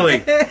 So Really,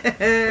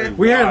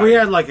 we Why?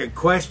 had like a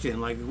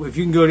question, like if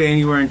you can go to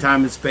anywhere in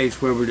time and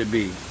space, where would it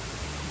be?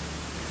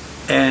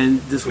 And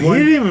this He one,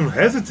 didn't even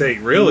hesitate,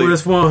 really.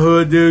 this one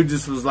hood dude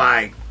just was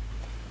like,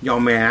 "Yo,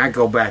 man, I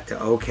go back to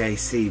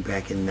OKC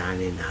back in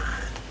 '99."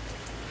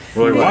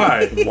 We're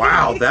like, why?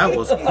 Wow, that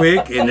was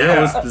quick and that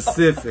was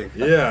specific.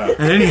 Yeah. And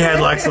then he had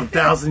like some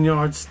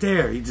 1,000-yard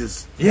stare. He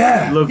just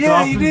Yeah. looked yeah,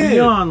 off he and did.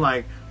 beyond,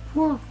 like,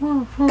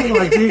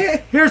 like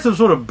here's some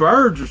sort of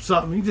birds or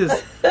something. He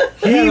just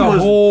He had a was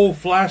whole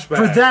flashback.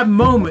 for that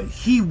moment.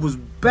 He was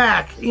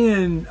back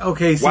in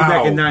OKC Wow.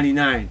 back in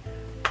 '99.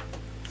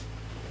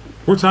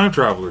 We're time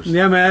travelers.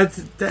 Yeah, man.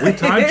 We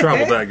time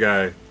traveled that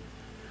guy.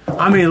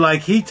 I mean,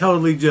 like he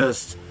totally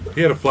just.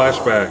 He had a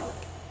flashback.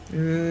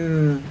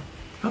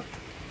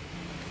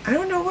 I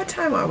don't know what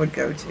time I would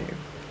go to.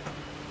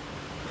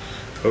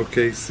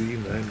 OKC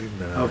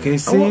 99.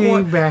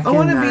 OKC back in I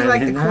want to be like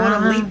the 99.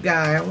 quantum leap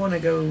guy. I want to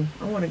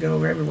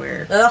go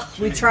everywhere. Ugh,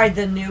 we tried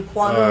the new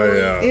quantum Oh, leap.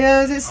 yeah.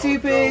 Yeah, is it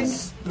stupid?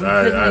 We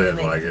I couldn't even didn't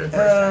make like the it.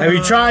 first Have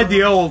you tried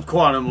the old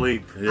Quantum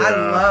Leap? Yeah. I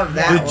love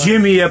that. The one.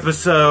 Jimmy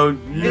episode.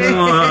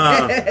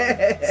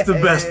 It's the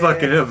best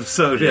fucking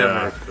episode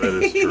Yeah, ever.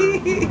 that is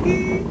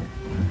true.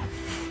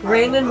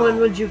 Raymond, when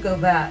would you go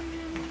back?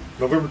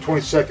 November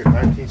 22nd,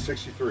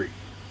 1963.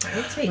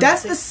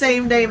 That's the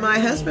same day my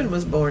husband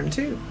was born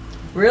too.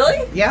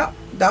 Really? Yep,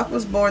 Doc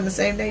was born the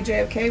same day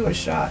JFK was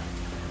shot,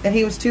 and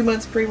he was 2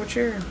 months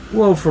premature.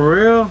 Whoa, for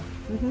real?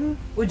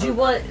 Would you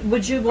want?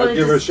 Would you I'd want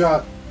give it a to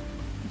shot.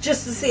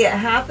 just to see it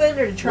happen,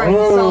 or to try to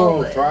No,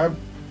 solve it? try and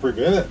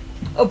prevent it.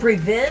 Oh,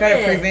 prevent Try it.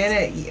 to prevent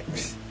it. Yeah.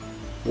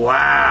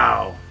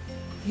 Wow.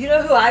 You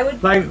know who I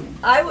would? Like,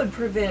 I would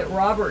prevent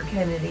Robert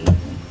Kennedy's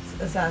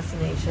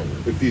assassination.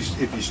 If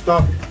you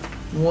stop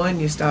One,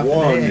 you stop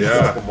one, the you next.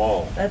 Yeah. stop them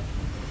all.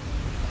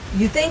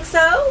 You think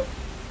so?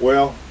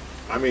 Well,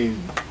 I mean,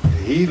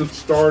 he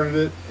started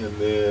it, and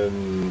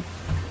then.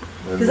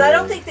 Because I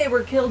don't think they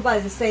were killed by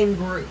the same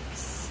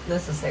groups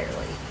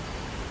necessarily.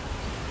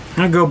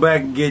 I go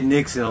back and get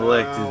Nixon I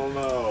elected. don't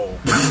know.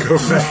 Go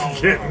back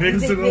and get You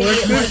think Nixon maybe it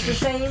elected. was the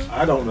same?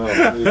 I don't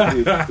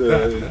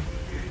know.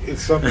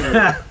 It's something.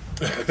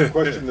 That's a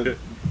question that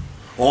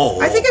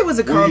Oh. I think it was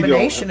a we don't-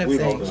 combination of we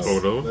don't things.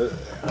 know. Oh,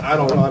 no? I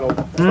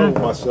don't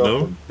trouble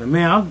myself. No?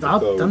 Man, I'm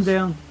Those.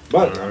 down.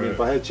 But I mean, if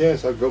I had a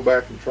chance, I'd go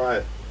back and try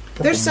it.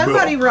 There's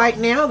somebody right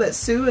now that's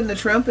suing the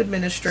Trump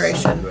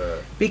administration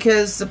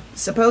because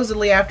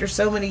supposedly after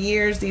so many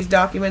years, these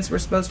documents were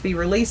supposed to be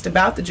released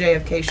about the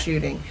JFK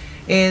shooting,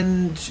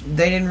 and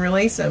they didn't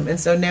release them. And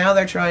so now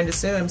they're trying to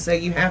sue him, say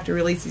you have to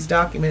release these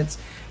documents.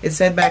 It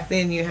said back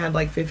then you had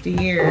like 50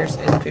 years,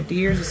 and 50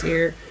 years is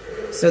here.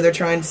 So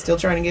they're still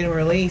trying to get him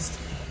released.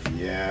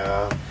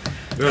 Yeah.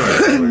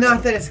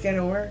 Not that it's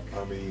gonna work,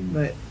 I mean,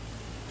 but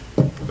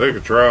They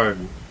could try.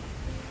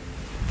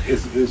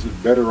 is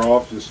it better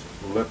off just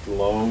left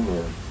alone,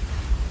 or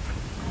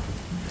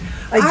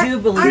I do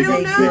believe I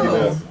don't they know.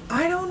 killed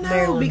I don't know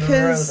Marilyn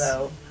because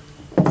Monroe,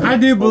 I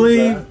do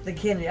believe that? though.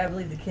 I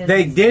believe the Kennedys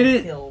They did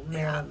it. killed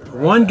Marilyn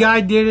Monroe. one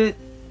guy did it,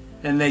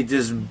 and they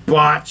just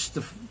botched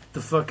the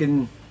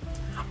fucking.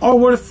 Or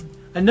what if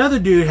another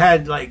dude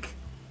had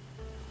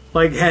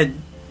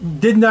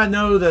did not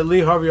know that Lee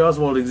Harvey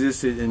Oswald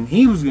existed, and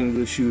he was going to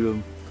go shoot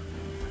him.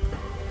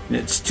 And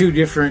it's two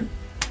different.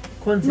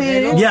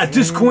 Coincidental? Yeah,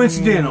 just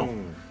coincidental.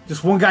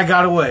 Just one guy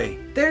got away.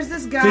 there's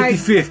this guy,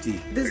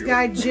 50-50. this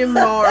guy Jim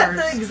At Mars.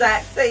 the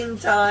exact same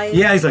time.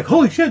 Yeah, he's like,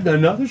 holy shit,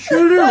 another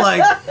shooter?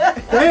 Like,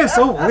 damn,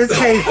 so in this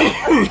case,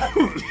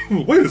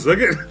 Wait a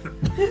second.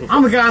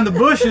 I'm the guy in the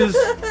bushes,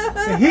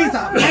 and he's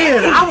like,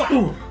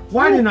 man,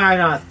 why didn't I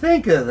not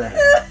think of that?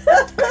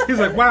 He's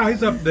like, wow,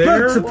 he's up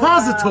there. Look,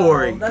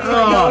 suppository. Wow, that's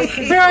Oh, like-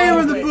 here I am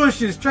in the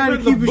bushes trying to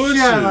I'm in keep the a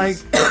shot.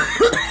 Like,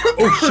 bushes.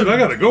 Oh shit, I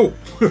gotta go.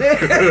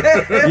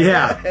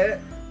 yeah.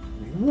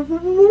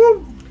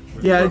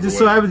 Yeah, it just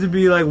so happens to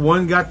be like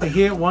one got the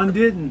hit, one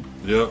didn't.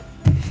 Yep.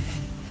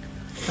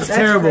 That's, That's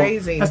terrible.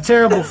 crazy. That's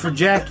terrible for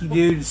Jackie,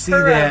 dude, to see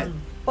Her that.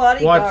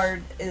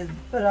 bodyguard is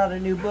put out a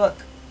new book.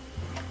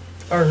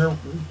 Or her,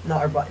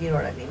 not her, you know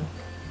what I mean.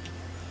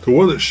 The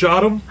one that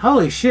shot him?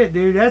 Holy shit,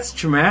 dude, that's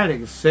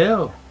traumatic as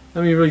hell. I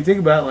mean, you really think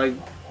about it, like,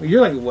 well,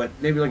 you're like what,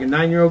 maybe like a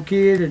 9-year-old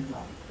kid, or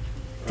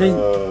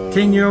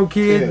 10-year-old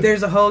kid. 10.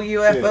 There's a whole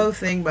UFO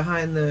thing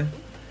behind the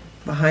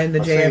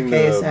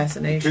JFK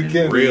assassination.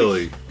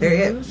 Really? There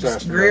is.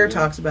 Assassinated. Greer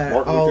talks about it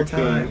Martin all the Luther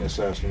time. King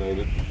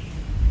assassinated.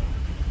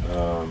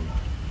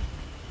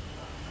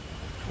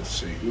 Let's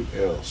see, who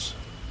else?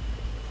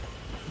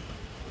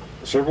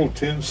 Several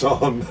attempts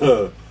on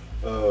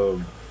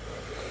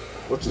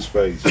what's his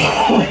face?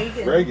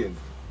 Reagan.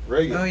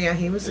 Oh yeah,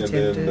 he was And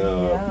attempted.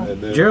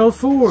 then Gerald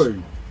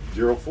Ford.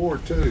 Gerald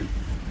Ford too.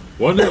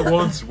 Wasn't it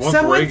once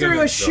Someone Reagan threw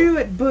a and shoe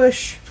at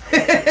Bush.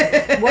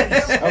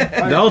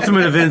 The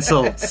ultimate of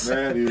insults.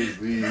 That is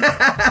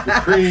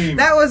the cream.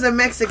 That was a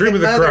Mexican Cream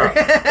of the mother. crop.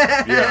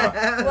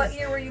 Yeah. What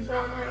year were you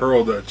born? Ray?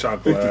 Hurled that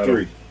chocolate at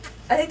 53. him.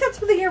 I think that's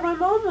the year my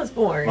mom was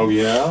born. Oh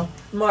yeah,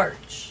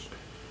 March.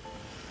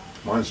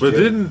 mine's But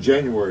didn't-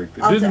 January.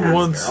 I'll have to Didn't ask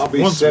once I'll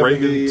be once 70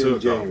 Reagan in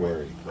took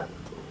January.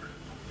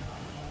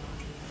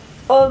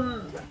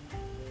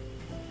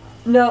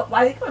 No,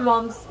 I think my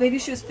mom's, maybe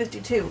she was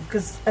 52,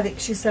 because I think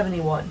she's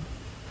 71.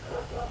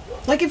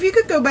 Like if you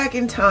could go back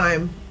in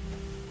time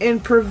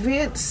and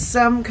prevent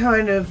some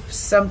kind of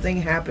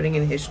something happening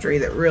in history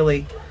that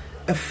really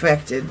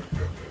affected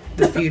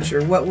the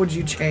future, what would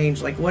you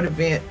change? Like what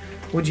event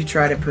would you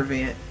try to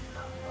prevent?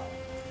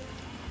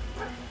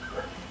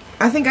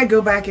 I think I'd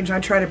go back and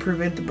try to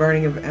prevent the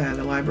burning of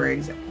the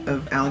libraries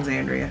of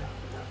Alexandria.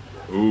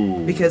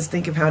 Ooh. Because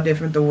think of how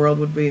different the world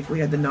would be if we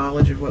had the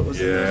knowledge of what was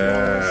in those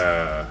walls.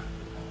 Yeah.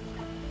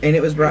 And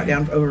it was brought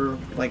down over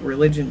like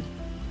religion.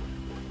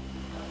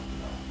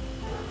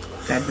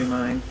 That'd be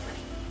mine.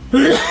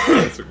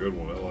 That's a good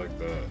one. I like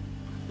that.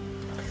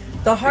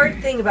 The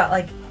hard thing about,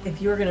 like,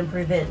 if you were going to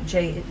prevent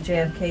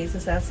JFK's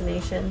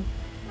assassination,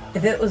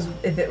 if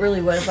it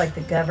really was like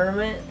the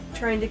government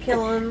trying to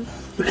kill him,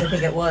 I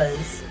think it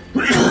was,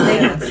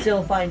 they would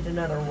still find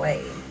another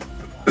way.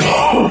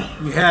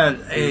 You had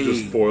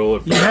Just foil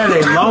it. you had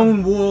a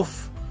lone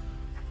wolf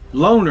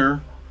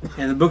loner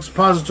in the Books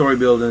Depository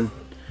building,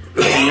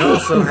 and you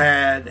also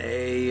had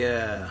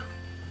a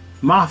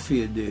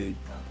mafia dude.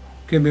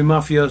 Could be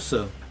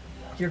mafioso.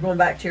 You're going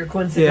back to your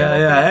coincidental.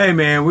 Yeah, yeah. Hey,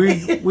 man,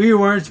 we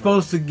weren't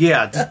supposed to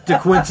get the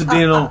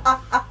coincidental.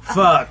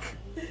 Fuck.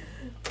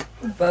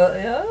 But,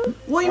 yeah.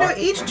 Well, you know,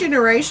 each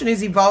generation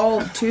has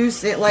evolved to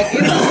sit like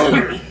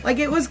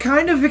it was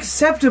kind of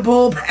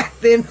acceptable back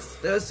then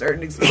to a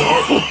certain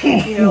extent.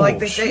 You know, like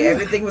they say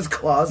everything was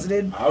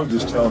closeted, I was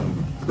just telling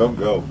them, don't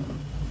go.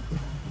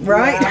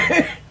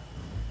 right?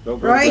 Don't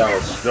go Right. to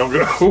Dallas. Don't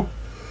go.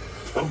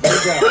 Don't go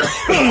to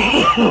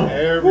Dallas.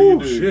 Whatever you Oh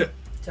do, shit.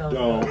 don't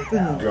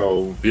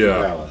go to Yeah.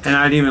 Dallas. And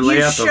I'd even lay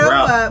You out the show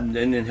route up- and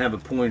then have a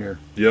pointer.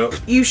 Yep.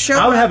 You show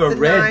I would up have a the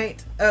red-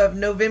 night of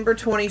November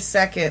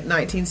 22nd,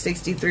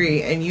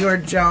 1963, and you are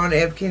John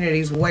F.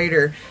 Kennedy's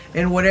waiter,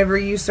 and whatever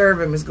you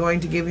serve him is going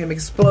to give him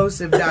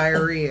explosive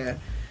diarrhea.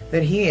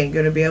 That he ain't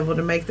going to be able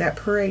to make that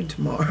parade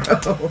tomorrow.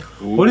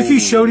 What if you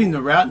showed him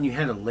the route and you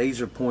had a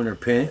laser pointer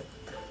pin,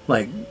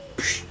 like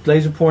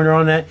laser pointer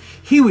on that?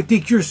 He would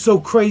think you're so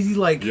crazy,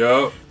 like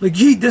Yep.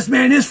 this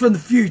man is from the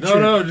future.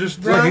 No,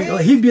 just Right?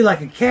 Like, he'd be like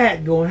a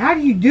cat going, "How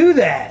do you do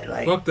that?"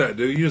 Like, fuck that,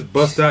 dude. You just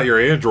bust out your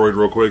Android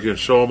real quick and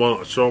show them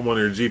on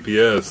your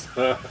GPS.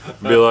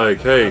 Be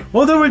like, hey.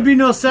 well, there would be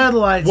no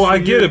satellites. Well, for I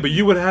get you. it, but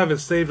you would have it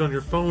saved on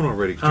your phone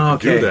already. You Oh,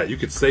 could do okay. that. You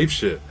could save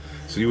shit.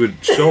 So you would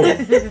show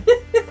him.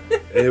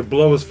 It'd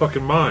blow his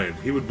fucking mind.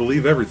 He would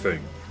believe everything.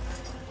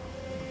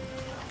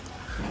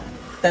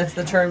 That's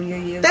the term you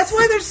use. That's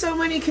why there's so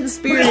many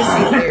conspiracy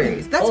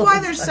theories. That's why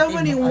there's so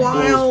many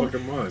wild,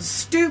 fucking mind.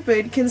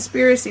 stupid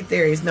conspiracy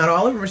theories. Not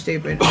all of them are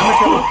stupid. I'm gonna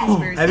tell you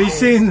conspiracy Have you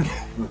theories.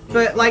 seen?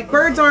 But like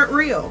birds aren't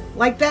real.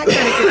 Like that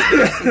kind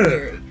of conspiracy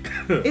theory.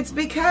 It's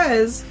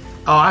because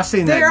Oh, I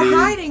seen that they're dude.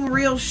 hiding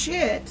real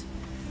shit.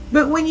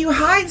 But when you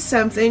hide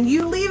something,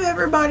 you leave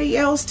everybody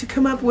else to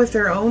come up with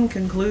their own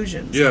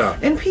conclusions. Yeah.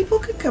 And people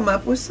can come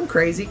up with some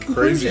crazy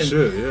conclusions.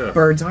 Crazy shit, yeah.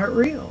 Birds aren't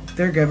real.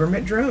 They're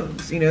government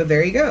drones. You know,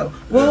 there you go.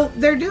 Well,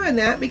 they're doing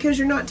that because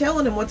you're not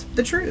telling them what's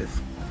the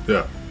truth.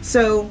 Yeah.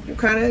 So,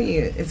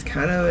 it's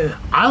kind of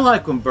I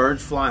like when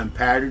birds fly in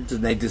patterns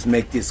and they just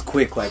make this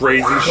quick, like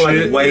Crazy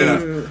shit,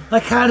 wave.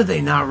 Like, how do they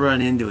not run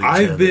into each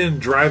other? I've been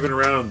driving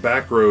around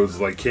back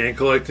roads, like can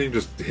collecting,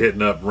 just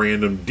hitting up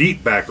random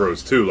deep back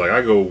roads too. Like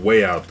I go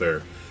way out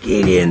there,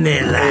 Get in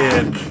there,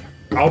 and like.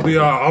 I'll be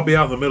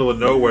out in the middle of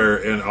nowhere,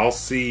 and I'll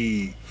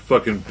see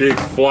fucking big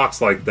flocks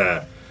like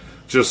that,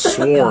 just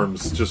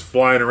swarms, just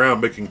flying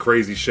around, making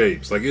crazy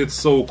shapes. Like it's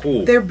so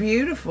cool. they're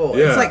beautiful.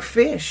 Yeah. It's like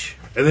fish.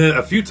 And then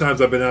a few times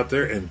I've been out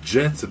there, and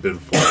jets have been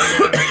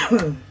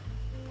flying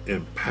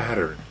in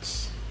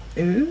patterns,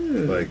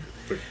 Ooh. like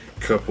a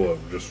couple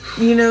of them just.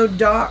 You know,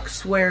 Doc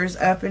swears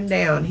up and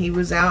down he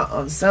was out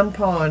on some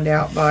pond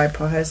out by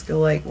Pawhuska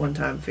Lake one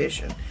time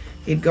fishing.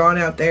 He'd gone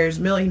out there. His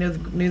mill, he knew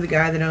the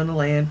guy that owned the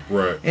land.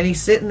 Right. And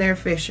he's sitting there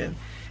fishing.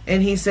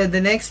 And he said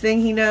the next thing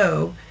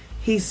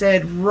he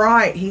said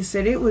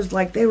it was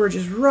like they were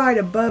just right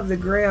above the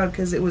ground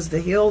because it was the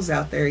hills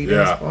out there. You know,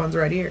 Yeah. his pond's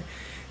right here.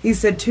 He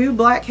said 2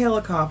 black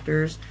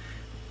helicopters,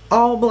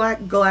 all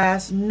black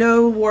glass,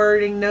 no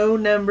wording, no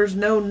numbers,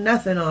 no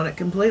nothing on it,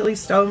 completely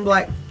stone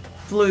black,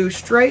 flew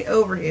straight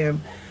over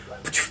him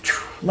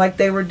like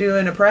they were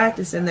doing a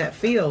practice in that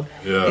field.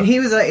 Yeah. And he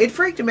was like, it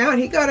freaked him out.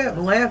 He got up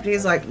and left.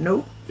 He's like,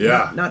 nope.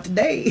 Yeah. Not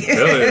today.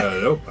 Hell yeah,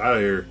 nope, out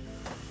of here.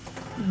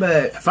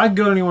 But If I could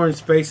go anywhere in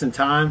space and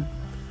time,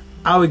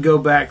 I would go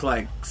back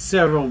like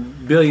several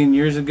billion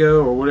years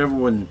ago or whatever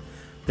when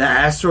the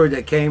asteroid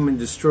that came and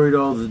destroyed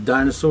all the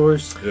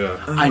dinosaurs.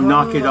 Yeah. I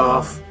knock it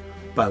off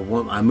by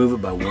one. I move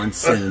it by 1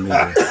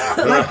 centimeter.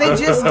 like they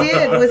just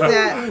did with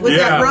that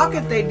Yeah.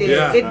 rocket they did.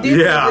 Yeah. It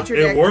did Yeah. have the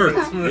trajectory. It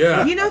worked.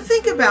 Yeah. You know,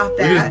 think about We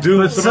that. just do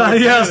But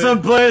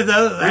some players, hey,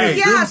 Yeah.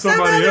 yeah, doom some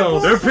somebody other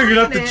else. they're picking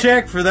up the planet-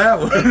 check for that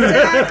one.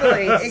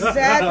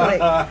 Exactly.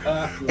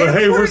 But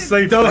hey, we're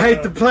safe. Don't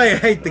hate the play,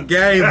 hate the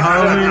game, It was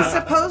homies.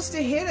 supposed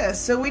to hit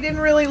us, so we didn't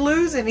really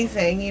lose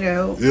anything, you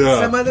know. Yeah.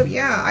 Some other,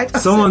 I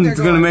sit Someone's there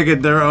gonna going, make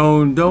it their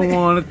own. Don't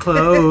want to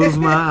close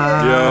my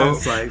eyes. Yeah.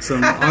 It's like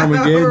some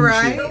Armageddon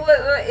Right. shit. But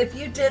wait, if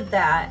you did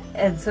that,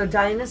 and so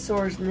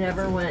dinosaurs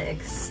never went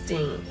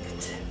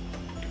extinct,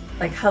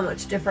 like how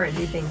much different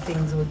do you think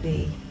things would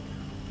be?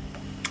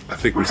 I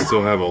think we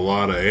still have a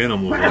lot of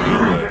animals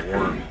around that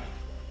weren't.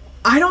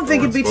 I don't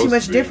think it'd Or be it's too supposed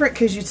much to be. different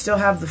because you'd still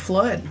have the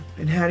flood.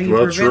 And how do you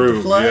Well, prevent true,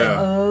 the flood? yeah.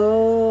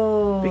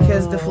 Oh.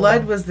 Because the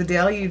flood was the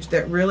deluge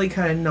that really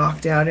kind of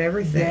knocked out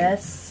everything.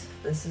 Yes,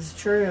 this is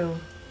true.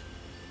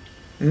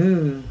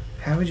 Ooh,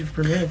 how would you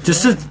prevent a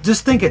flood?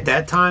 Just think at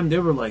that time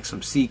there were like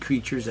some sea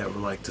creatures that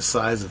were like the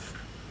size of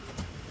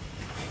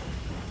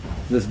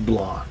this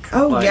block.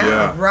 Oh, like, yeah,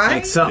 Yeah. right?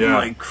 like something Yeah.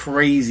 like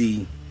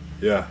crazy,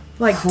 Yeah.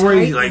 Like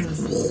crazy, like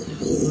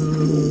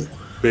titans.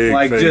 Big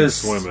like things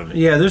just swimming.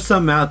 yeah. There's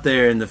something out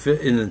there in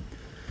the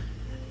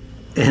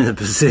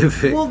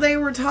Pacific. Well, they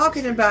were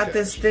talking about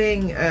this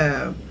thing,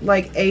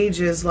 like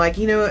ages, like,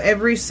 you know,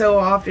 every so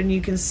often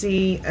you can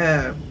see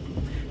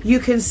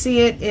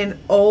it in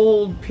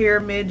old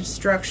pyramid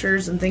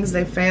structures and things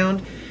they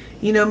found.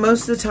 You know,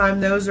 most of the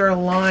time those are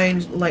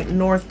aligned like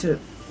with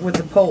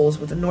the poles,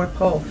 with the North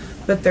Pole,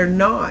 but they're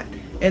not.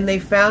 And they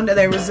found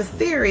there was a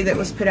theory that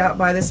was put out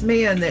by this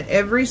man that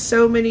every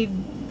so many,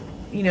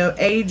 you know,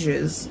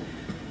 ages,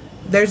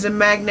 there's a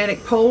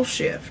magnetic pole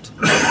shift.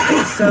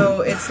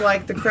 So it's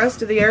like the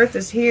crust of the earth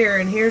is here,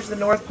 and here's the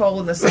North Pole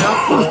and the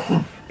South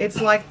Pole.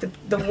 It's like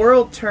the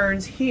world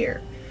turns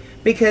here.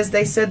 Because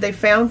they said they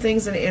found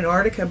things in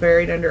Antarctica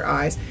buried under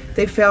ice.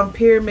 They found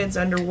pyramids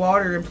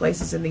underwater in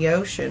places in the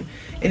ocean.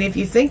 And if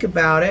you think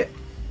about it,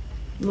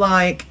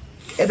 like,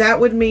 that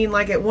would mean,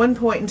 like, at one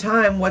point in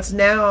time, what's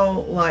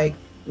now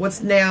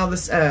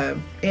this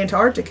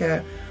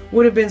Antarctica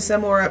would have been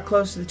somewhere up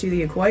closer to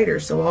the equator.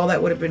 So all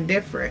that would have been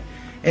different.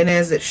 And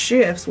as it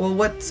shifts,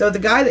 so the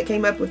guy that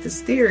came up with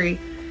this theory,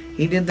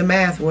 he did the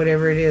math,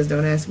 whatever it is,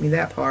 don't ask me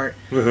that part.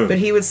 But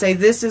he would say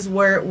this is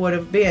where it would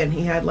have been.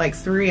 He had like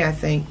 3, I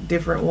think,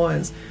 different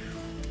ones.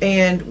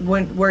 And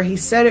where he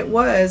said it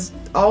was,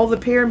 all the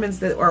pyramids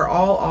that are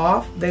all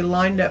off, they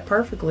lined up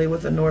perfectly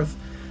with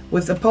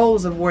the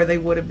poles of where they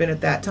would have been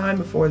at that time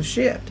before the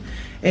shift.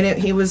 And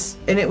it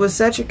was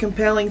such a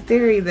compelling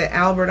theory that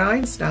Albert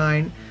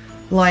Einstein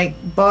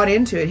bought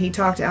into it. He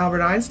talked to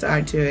Albert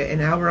Einstein to it,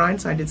 and Albert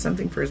Einstein did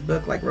something for his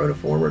book, like wrote a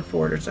foreword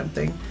for it or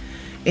something.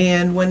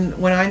 And when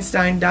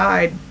Einstein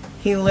died,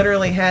 he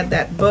literally had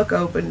that book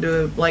open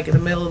to like in the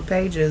middle of the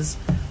pages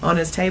on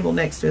his table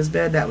next to his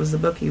bed. That was the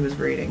book he was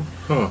reading.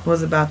 Huh.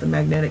 Was about the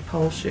magnetic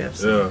pole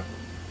shifts. Yeah.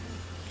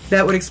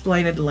 That would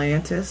explain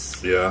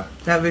Atlantis. Yeah.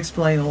 That would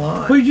explain a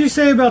lot. What did you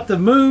say about the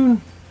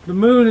moon? The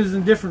moon is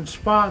in different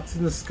spots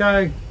in the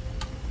sky.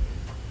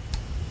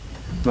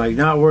 Like,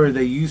 not where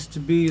they used to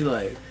be,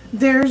 like...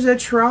 There's a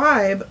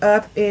tribe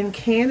up in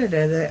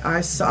Canada that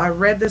I saw. I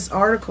read this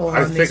article on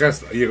I think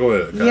yeah, go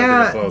ahead.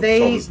 Yeah, I think I saw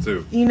they, this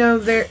too. you know,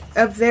 they're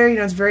up there. You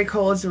know, it's very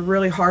cold. It's a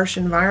really harsh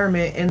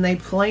environment, and they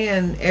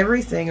plan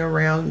everything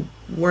around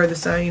where the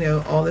sun. You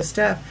know, all this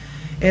stuff.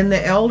 And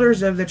the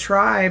elders of the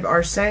tribe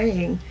are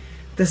saying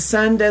the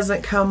sun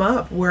doesn't come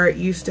up where it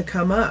used to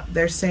come up.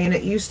 They're saying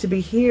it used to be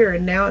here,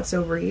 and now it's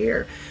over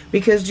here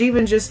because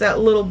even just that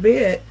little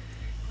bit.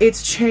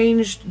 It's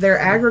changed their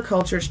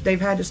agriculture. They've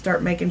had to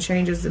start making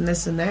changes in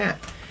this and that.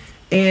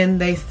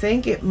 And they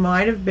think it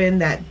might have been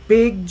that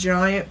big,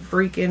 giant,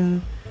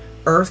 freaking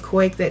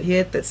earthquake that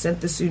hit that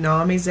sent the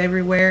tsunamis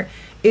everywhere.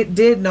 It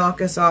did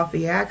knock us off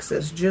the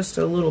axis just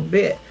a little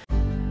bit.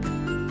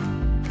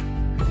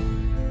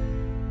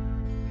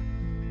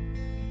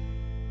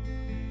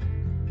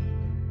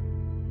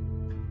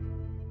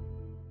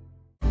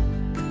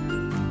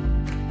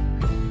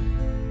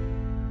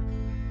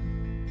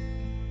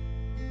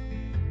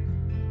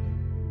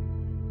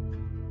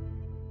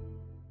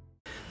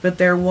 But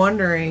they're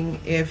wondering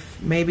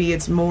if maybe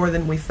it's more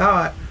than we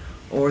thought,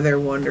 or they're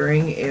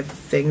wondering if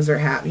things are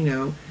happening, you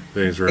know,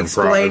 Things are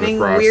explaining in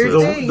the process. weird The,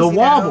 things, the you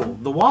wobble. know?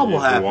 The wobble Yeah,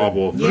 the happened.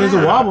 wobble. There's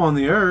Yeah. a wobble on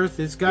the earth.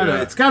 It's got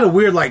Yeah. a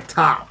weird, like,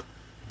 top.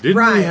 Didn't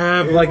Right. we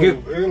have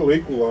It'll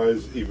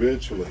equalize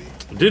eventually.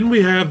 Didn't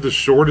we have the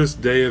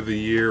shortest day of the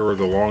year or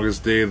the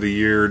longest day of the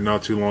year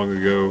not too long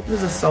ago? It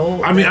was a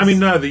soul. I mean,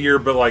 not of the year,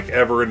 but like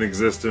ever in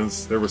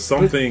existence. There was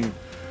something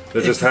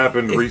that just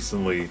happened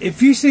recently.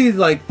 If you see,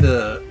 like,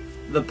 the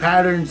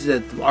patterns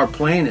that our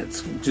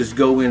planets just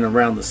go in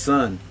around the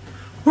sun,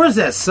 where's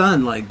that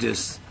sun, like,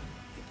 just...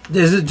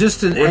 Is it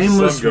just an Where's the sun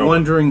aimless, going?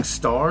 wandering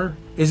star?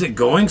 Is it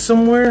going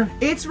somewhere?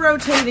 It's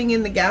rotating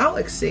in the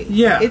galaxy.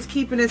 Yeah. It's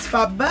keeping its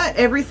spot, but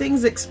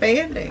everything's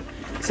expanding.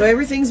 So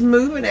everything's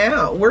moving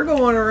out. We're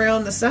going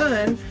around the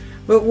sun,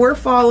 but we're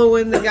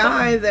following the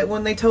guy that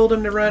when they told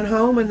him to run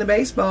home in the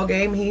baseball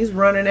game, he's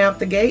running out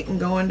the gate and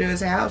going to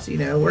his house. You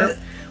know,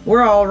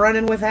 we're all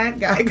running with that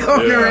guy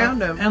going Yeah.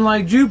 around him. And,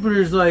 like,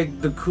 Jupiter's,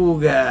 like, the cool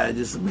guy.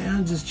 Just,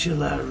 man, just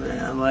chill out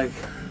around. Like,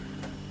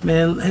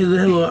 man, hey,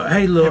 little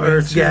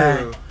Earth guy.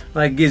 chill.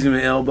 Like, gives him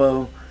an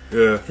elbow.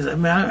 Yeah, He's like,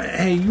 man,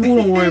 hey, you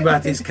won't worry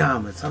about these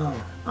comets.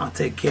 I'll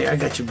take care. I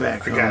got your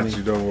back, I got homie.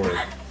 you. Don't worry.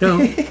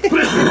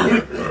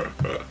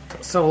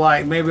 So,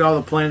 like, maybe all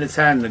the planets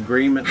had an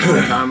agreement a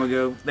long time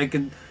ago. They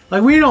could,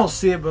 like, we don't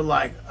see it, but,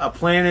 like, a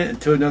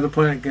planet to another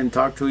planet can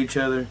talk to each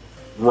other.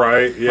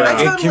 Right? Yeah.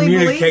 I It totally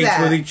communicates believe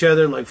that. with each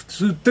other, like,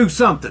 through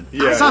something.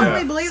 Yeah, I Some-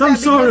 totally believe some that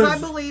sort because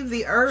of I believe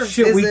the Earth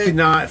shit is we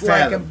cannot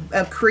like fathom.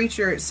 a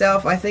creature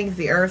itself. I think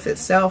the Earth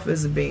itself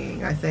is a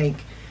being. I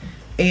think,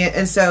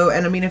 and so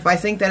I mean, if I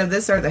think that of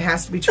this Earth, it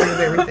has to be true of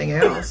everything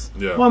else.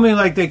 Yeah. Well, I mean,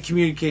 like, they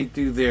communicate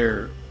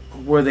through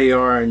where they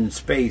are in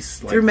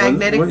space. Like, Through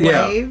magnetic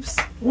yeah. waves,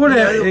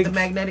 Whatever. you know, the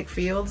magnetic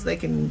fields, they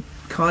can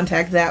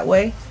contact that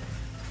way.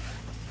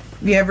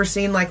 You ever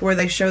seen like where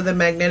they show the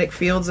magnetic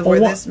fields of where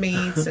what- this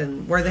meets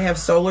and where they have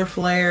solar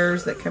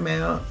flares that come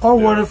out? Or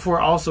what Yeah. if we're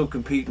also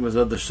competing with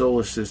other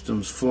solar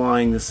systems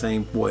flying the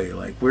same way?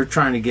 Like, we're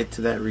trying to get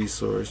to that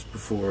resource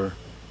before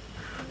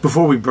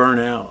we burn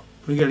out.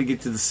 We got to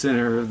get to the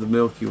center of the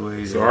Milky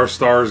Way So our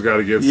stars got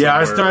to get Yeah,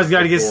 our somewhere stars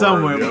gotta get before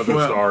somewhere The other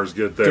before- stars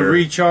get to there.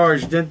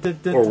 recharge.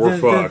 Or we're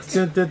fucked.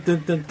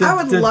 I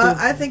would love.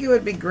 I think it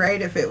would be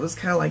great if it was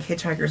kind of like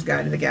Hitchhiker's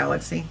Guide to the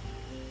Galaxy.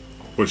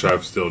 Which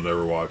I've still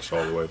never watched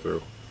all the way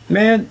through.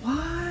 Man,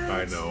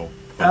 I know.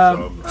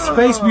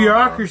 space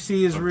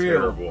bureaucracy is I'm real.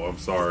 terrible. I'm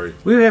sorry.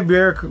 We have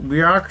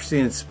bureaucracy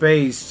in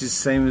space, just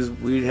same as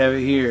we'd have it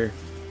here.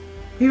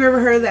 You ever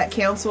heard of that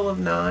Council of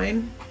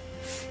Nine?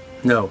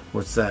 No,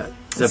 what's that?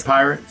 Is that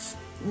pirates?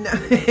 No,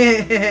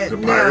 The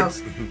no.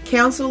 pirates.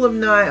 Council of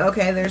Nine.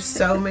 Okay, there's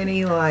so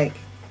many like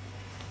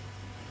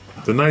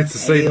The Knights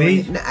of St.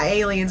 Neat.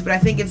 aliens, but I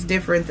think it's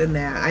different than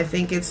that. I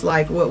think it's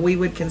like what we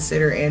would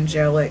consider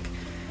angelic,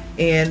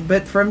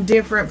 but from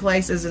different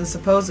places, and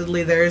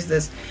supposedly there's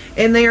this,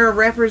 and they are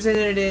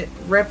represented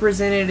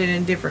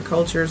in different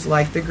cultures.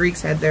 Like the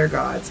Greeks had their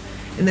gods,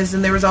 and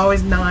there was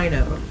always 9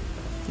 of them.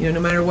 You know, no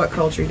matter what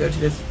culture you go to,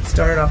 just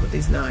started off with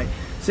these 9.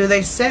 So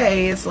they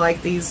say it's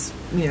like these,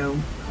 you know,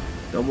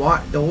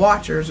 the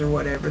Watchers or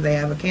whatever. They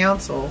have a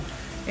council,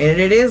 and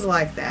it is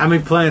like that. How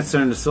many planets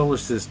are in the solar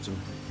system?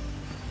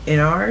 In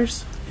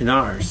ours, In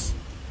ours.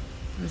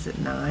 is it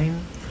 9?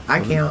 I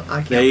can't.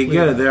 There you believe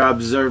go. that. They're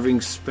observing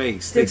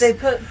space. Did they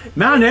put?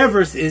 Mount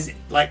Everest is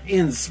like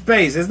in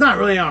space. It's not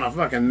really on a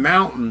fucking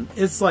mountain.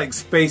 It's like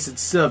space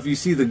itself. You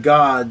see the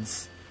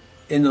gods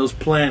in those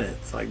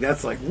planets. Like,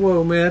 that's like,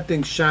 whoa, man, that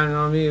thing's shining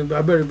on me. I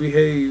better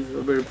behave.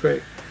 I better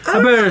pray.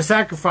 I better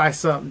sacrifice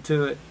something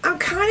to it. I'm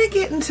kind of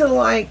getting to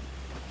like,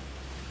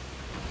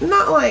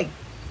 not like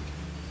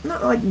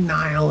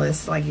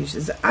nihilist, like you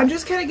should say. I'm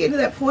just kind of getting to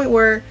that point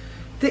where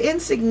the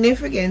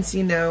insignificance,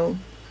 you know.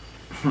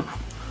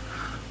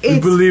 You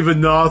believe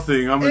in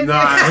nothing. I'm a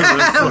knife.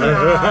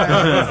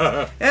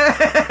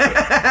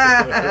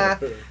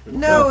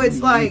 No,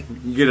 it's like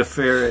You get a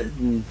ferret.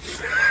 And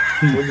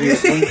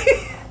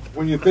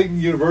When you think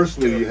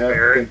universally, you have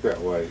to think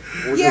that way.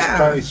 We're just Yeah.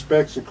 tiny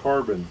specks of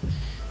carbon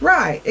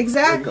right,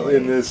 exactly.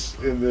 in this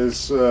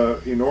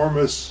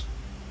enormous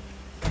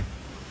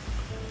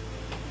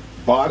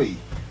body.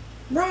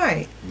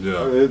 Right,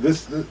 Yeah.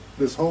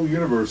 This whole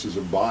universe is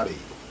a body,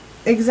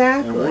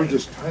 exactly. and we're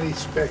just tiny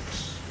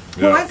specks.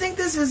 Well, Yeah. I think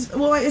this is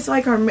it's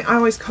like I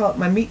always call it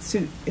my meat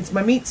suit. It's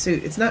my meat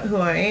suit. It's not who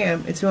I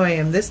am. It's who I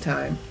am this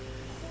time.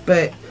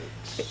 But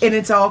and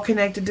it's all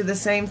connected to the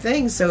same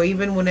thing. So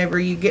even whenever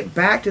you get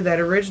back to that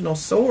original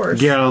source,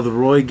 get out of the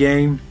Roy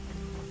game.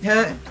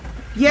 huh?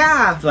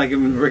 Yeah, It's like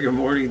in Rick and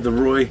Morty, the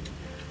Roy.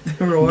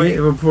 Roy.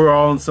 Yeah, we're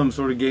all in some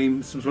sort of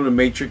game, some sort of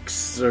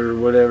Matrix or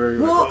whatever.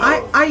 Well,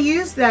 Like, I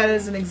used that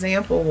as an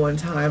example one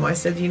time. I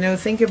said,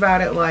 think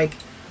about it like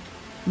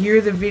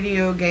you're the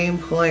video game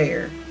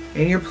player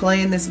and you're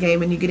playing this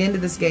game and you get into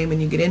this game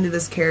and you get into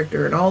this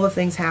character and all the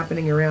things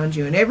happening around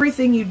you and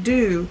everything you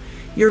do,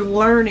 you're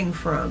learning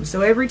from.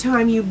 So every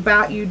time you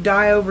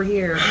die over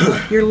here,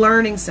 you're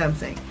learning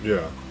something.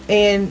 Yeah.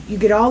 And you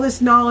get all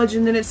this knowledge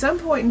and then at some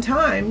point in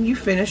time, you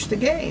finish the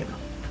game.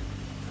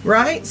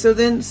 Right? So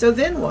then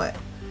what?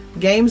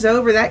 Game's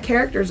over. That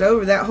character's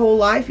over. That whole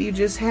life you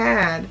just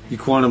had. you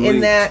quantum In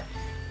leap. that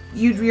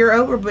you're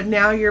over, but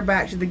now you're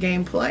back to the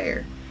game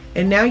player,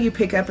 and now you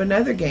pick up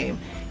another game,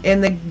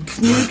 and the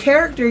new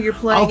character you're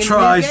playing in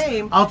the new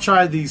game. I'll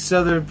try the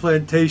Southern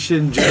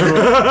Plantation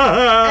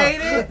General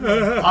Ain't it?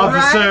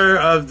 Officer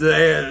of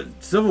the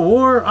Civil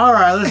War. All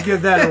right, let's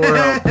give that a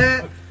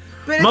whirl.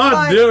 But it's My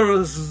like,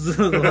 dearest,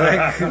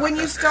 like, when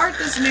you start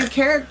this new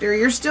character,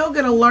 you're still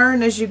going to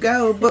learn as you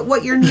go. But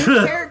what your new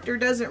character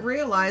doesn't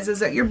realize is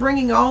that you're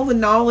bringing all the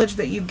knowledge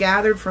that you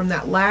gathered from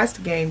that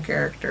last game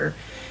character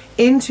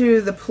into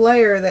the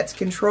player that's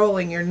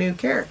controlling your new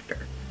character.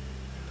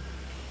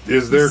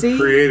 Is there See?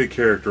 create a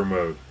character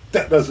mode?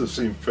 That doesn't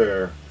seem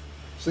fair.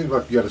 Seems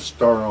like you got to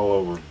start all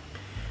over.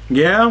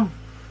 yeah.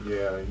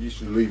 Yeah, you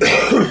should leave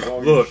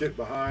all your Look, shit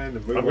behind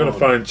and move I'm gonna on.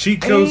 find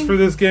cheat codes for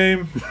this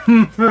game.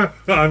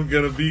 I'm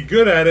gonna be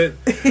good at it.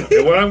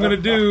 And what I'm gonna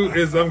do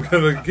is I'm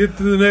gonna get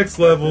to the next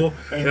level,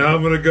 and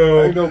I'm gonna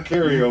go. Ain't no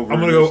carryover.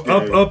 I'm gonna in go this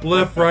up, game. up,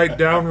 left, right,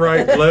 down,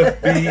 right,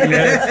 left, B,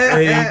 X,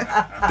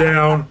 A,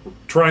 down,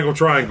 triangle,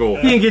 triangle.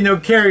 You ain't getting no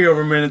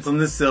carryover minutes on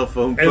this cell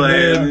phone And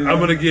plan. then I'm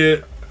gonna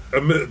get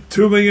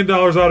 $2 million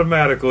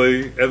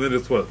automatically, and then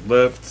it's what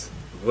left,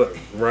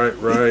 right,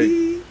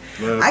 left.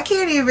 I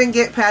can't even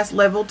get past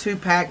level 2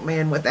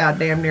 Pac-Man without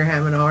damn near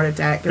having a heart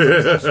attack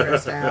because I'm so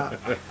stressed out.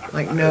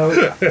 Like, no,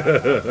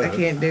 I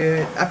can't do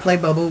it. I play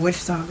Bubble Witch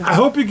Saga. I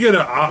hope you get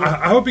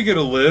I hope you get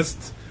a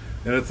list,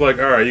 and it's like,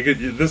 all right,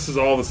 this is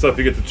all the stuff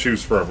you get to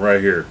choose from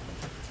right here.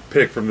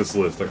 Pick from this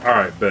list. Like, all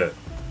right, bet.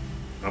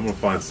 I'm gonna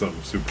find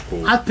something super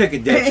cool. I'd pick a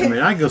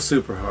detriment. I'd go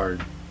super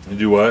hard. You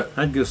do what?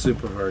 I'd go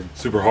super hard.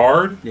 Super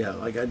hard? Yeah,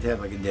 like I'd have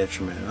like a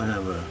detriment. I'd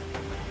have a,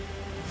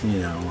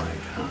 like.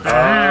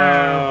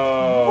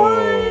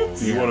 Oh,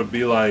 you Yeah. want to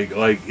be like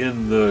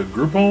in the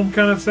group home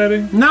kind of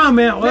setting? No,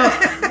 man. Well,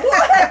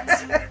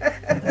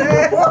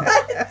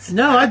 What?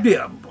 no, I'd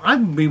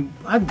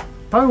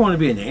probably want to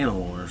be an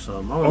animal or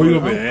something. Oh, you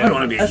wanna be an I don't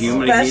want to be a animal?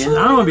 human A again. special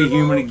I don't want to be human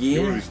You want to be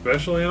again.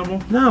 special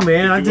animal? No,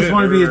 man. I You just win.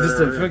 want to be just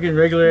a fucking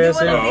regular You ass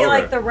want to animal. be okay.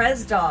 like the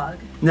res dog?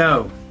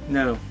 No.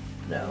 No.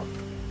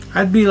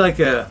 I'd be like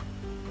a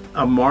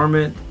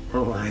marmot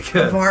or like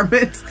a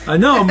Varmint.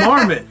 no, a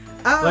marmot.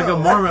 Oh. Like a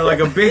marmot, like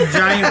a big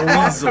giant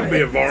weasel. I'd be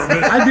a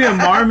varmint. I'd be a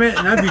marmot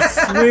and I'd be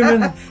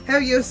swimming.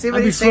 Have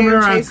Yosemite I'd be swimming Sam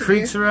around chasing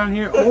creeks you? around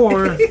here,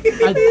 or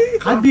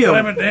I'd be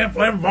Flamin' damn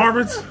flamin'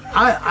 varmints.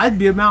 I'd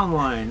be a mountain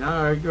lion,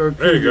 or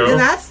There you go. And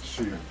that's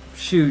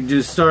shoot,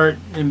 just start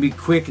and be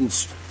quick and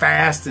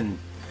fast and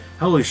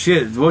holy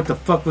shit, what the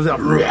fuck was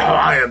that?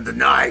 I am the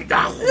night.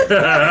 that'd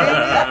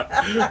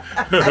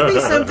be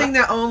something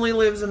that only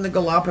lives in the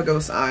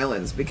Galapagos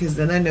Islands because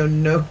then I know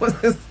no one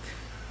is.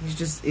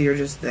 You're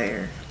just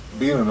there.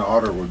 Being an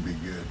otter would be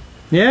good.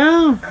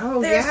 Yeah, Oh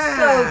They're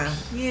yeah.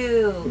 so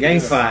cute. gang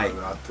fight.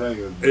 I'll tell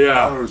you,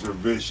 Yeah. otters are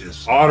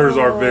vicious. Otters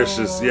are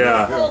vicious.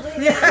 Yeah.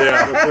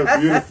 Yeah. But they're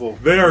beautiful.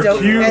 They are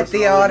Don't cute. pet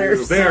the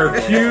otters. They are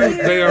cute.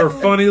 They are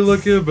funny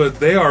looking, but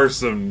they are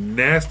some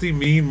nasty,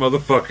 mean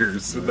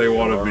motherfuckers that they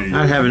want to be.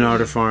 I'd have an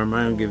otter farm.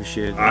 I don't give a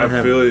shit. I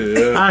feel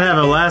you. Yeah. I'd have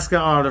Alaska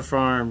otter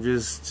farm.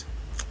 Just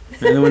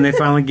and then when they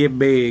finally get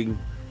big,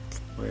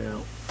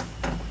 well,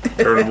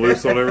 Turn them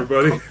loose on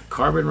everybody.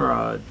 carbon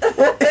rod.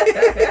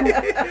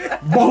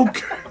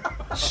 Bonk.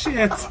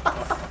 Shit.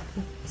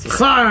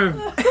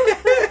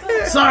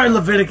 Sorry,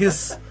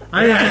 Leviticus.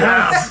 I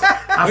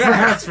I got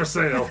hats for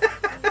sale.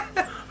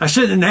 I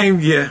shouldn't have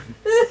named you.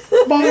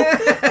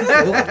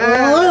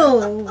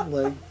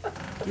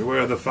 You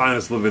wear the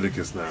finest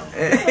Leviticus now.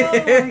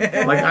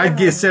 Like I'd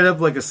get set up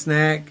like a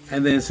snack,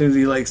 and then as soon as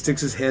he like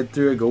sticks his head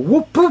through, I go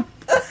whoop whoop,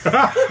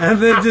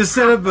 and then just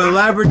set up an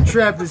elaborate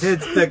trap. His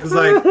head stuck. It's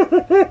like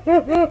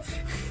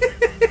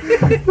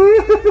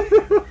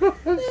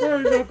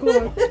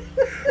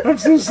I'm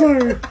so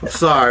sorry. I'm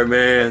sorry,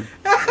 man.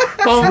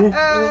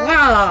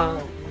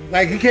 Wow.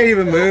 Like, he can't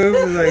even move.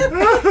 He's like,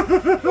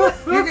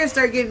 You're gonna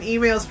start getting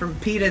emails from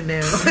PETA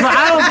now.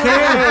 I don't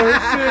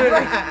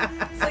care.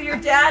 So your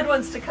dad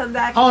wants to come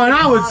back. Oh, and be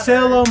I would father.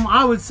 sell them.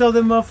 I would sell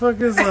them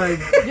motherfuckers like.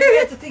 You're gonna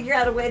have to figure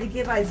out a way to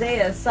give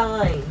Isaiah a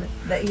sign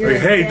that you're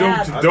Like, his hey,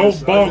 dad. don't- I Don't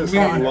just bonk me.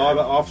 have a lot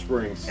of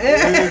offsprings. Take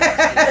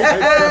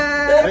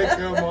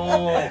them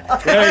all.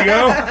 There you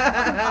go.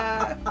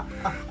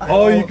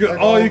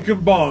 All you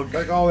can bonk.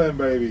 Take all them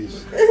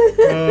babies.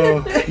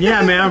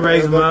 Yeah, man, I'm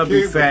raising them They're up,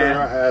 be cute, but they're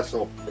a fat.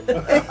 hassle.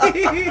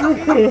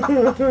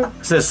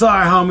 Said,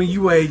 sorry, homie,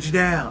 you aged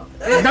out.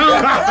 I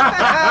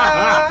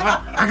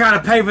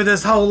gotta pay for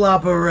this whole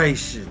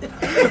operation.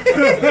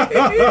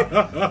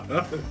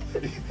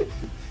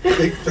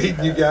 They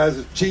feeding you guys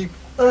is cheap.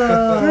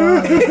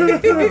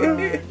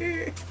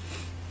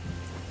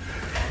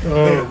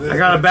 I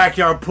got a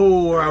backyard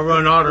pool where I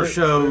run auto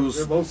shows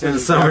in the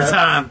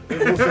summertime.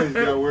 Most of these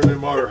guys wear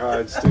them otter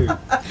hides too.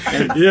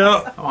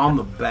 Yeah. On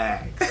the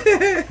back.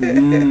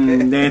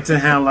 Dancing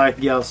how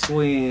like y'all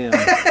swim.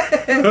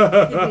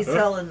 You'd be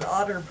selling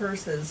otter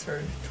purses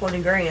for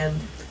 20 grand.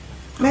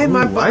 Man,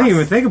 my Ooh, boss. I didn't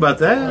even think about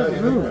I that.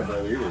 didn't think about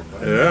that either.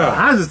 Yeah.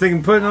 I was just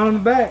thinking putting it on the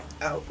back.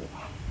 Oh,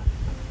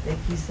 Make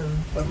you some.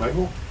 That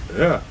Michael?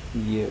 Yeah.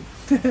 Yep.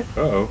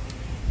 Uh-oh.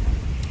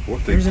 What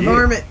they there's a get?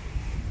 varmint.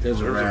 There's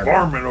a There's a rabbit.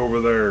 varmint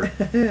over there.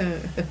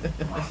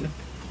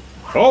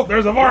 Oh,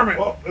 there's a varmint.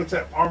 Oh, it's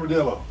that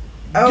armadillo.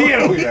 Oh,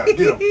 Get him. Oh yeah, get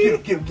him, get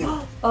him, get him, get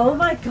him. Oh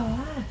my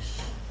gosh.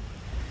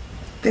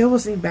 they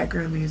almost need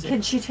background music.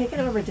 Can she take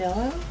an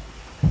armadillo?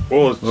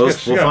 Well, We'll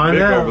she got find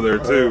Nick out. over there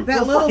too.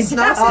 That little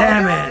snot.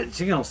 Damn it,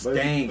 she gonna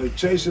They stink.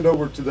 chase it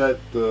over to that.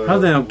 How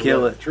they don't where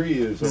kill that it? Tree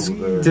is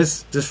over there.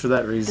 Just for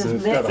that reason.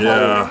 Does got Mick a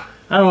Yeah.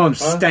 I don't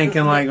want him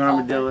stinking like an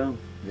armadillo.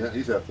 Yeah,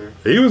 he's out there.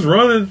 He was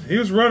running.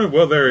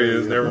 Well, there he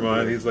is. Never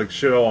mind. He's like,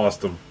 shit, I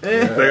lost him.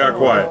 They got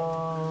quiet.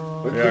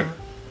 They Yeah.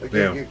 can't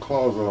Damn. get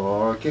claws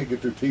on it. I can't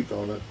get their teeth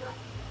on it.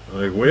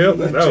 Like, well,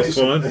 that was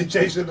They fun.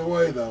 chase it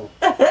away though.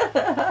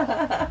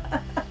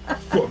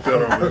 Fuck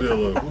that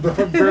armadillo.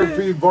 The very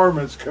few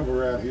varmints come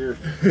around here.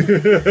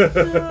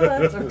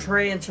 That's our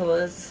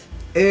tarantulas.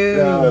 Ew.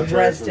 No,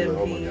 Rest tarantulas, in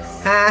oh my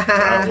peace. God.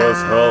 That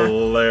was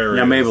hilarious.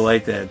 Yeah, Mabel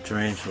ate that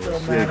tarantula.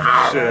 Shit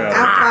Out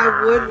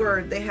out. by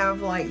Woodward, they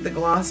have like the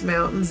Gloss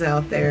Mountains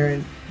out there,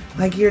 and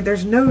like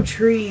there's no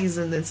trees,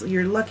 and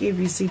you're lucky if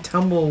you see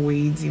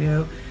tumbleweeds, you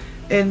know.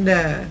 And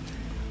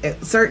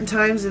at certain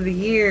times of the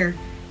year,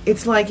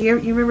 it's like you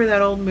remember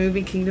that old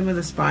movie Kingdom of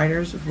the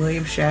Spiders with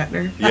William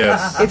Shatner.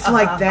 Yes. It's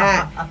like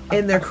that,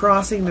 and they're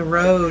crossing the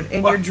road,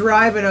 and you're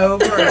driving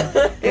over,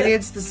 and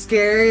it's the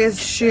scariest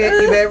shit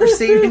you've ever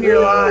seen in your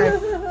life.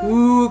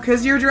 Ooh,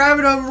 because you're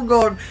driving over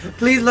going,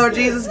 please, Lord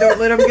Jesus, don't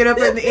let them get up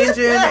in the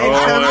engine and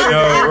Oh, come I to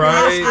know, the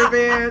right?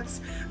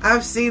 events.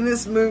 I've seen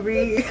this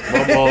movie.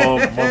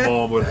 My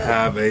mom would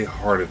have a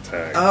heart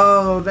attack.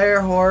 Oh,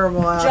 they're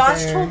horrible out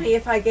Josh there. told me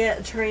if I get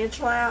a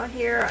tarantula out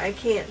here, I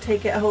can't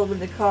take it home in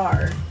the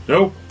car.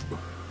 Nope.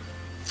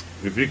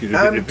 If you can,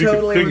 I'm if you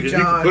totally can, with if you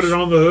can Josh. put it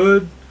on the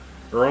hood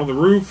or on the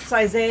roof, So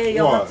Isaiah,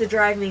 you'll What? have to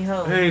drag me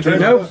home. ain't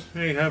Nope.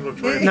 having a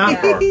train No. in the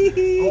car.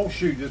 Oh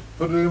shoot! Just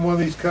put it in one of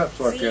these cups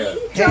like that.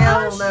 See,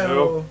 Hell Josh? no.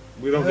 Nope.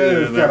 We don't need Hey, it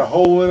it's in got a there.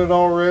 hole in it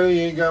already.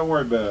 You ain't got to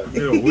worry about it.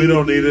 You know, we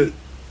don't need it.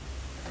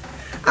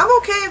 I'm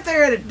okay if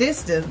they're at a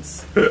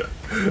distance.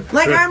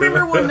 Like I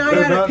remember one night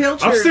They're at not- a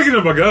Pilchers. I'm sticking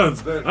to my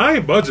guns. I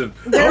ain't budging.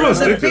 I'm There gonna was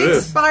a stick to big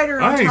this. spider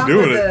on I ain't top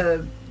doing of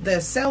it. the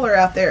cellar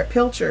out there at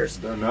Pilchers.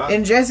 They're not.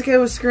 And Jessica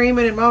was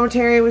screaming, and Mama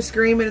Terry was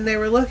screaming, and they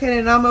were looking,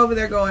 and I'm over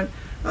there going,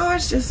 "Oh,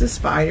 it's just a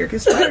spider,"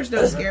 because spiders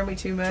don't scare me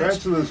too much.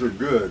 Tarantulas are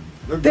good.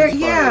 They're They're- good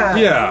yeah.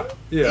 spiders.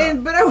 Yeah.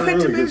 But I They're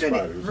went to really good move it,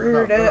 spiders. They're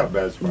reared not, they're up. not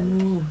bad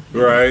spiders. Ooh,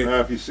 Right. Now,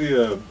 if you see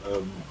a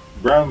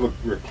brown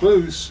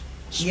recluse,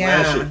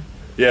 smash yeah. it.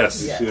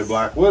 Yes. You Yes. see a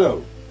black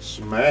widow,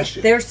 smash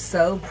it. They're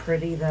so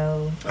pretty,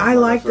 though. I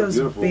like They're those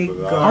beautiful, big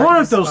but I garden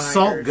wonder if those spiders.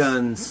 salt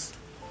guns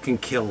can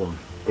kill them.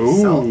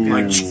 Ooh.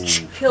 Like,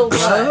 Kill what?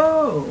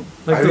 Oh,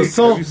 like Have those you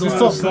salt, seen those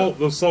those salt.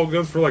 those salt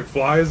guns for like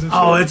flies and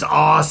shit? Oh, it's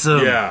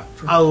awesome. yeah.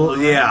 Oh,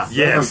 yeah.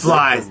 Yes. For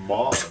flies. For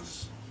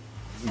moths.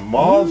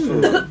 Moths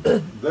are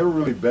they're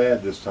really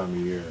bad this time of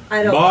year.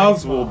 I don't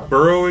Moths like will moths.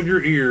 burrow in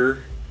your ear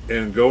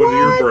and go into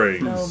your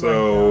brain. Oh my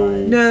So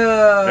God.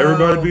 no.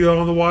 everybody be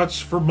on the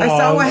watch for I moths.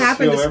 saw what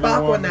happened to Kill Spock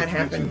everyone when that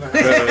that fits in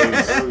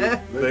happened. the house.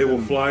 They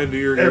will fly into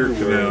your ear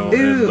Everywhere. canal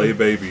Ew. and lay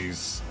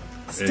babies,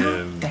 Stop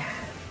and that.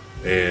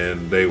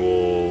 and they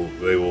will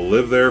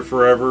live there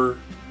forever,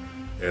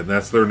 and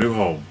that's their new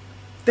home.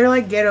 They're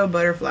like ghetto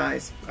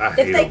butterflies. I If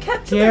hate they them.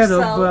 kept to Ghetto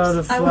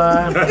themselves, I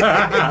butterfly. would.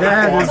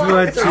 That is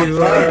what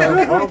you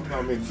are.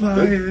 I mean,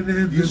 Flying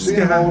in you the see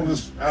them sky. all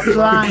this outside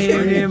Flying the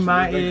streets, in and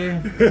my you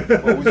ear. think,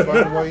 always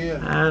find a way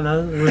in. I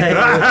know. Lay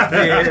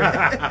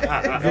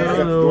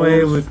Run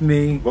away with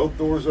me. Both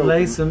doors open.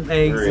 Lay some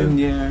eggs They're in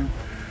your.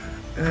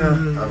 I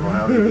don't know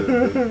how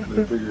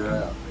they figure it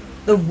out.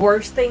 The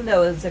worst thing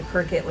though is a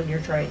cricket when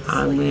you're trying to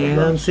I sleep. mean,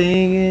 I'm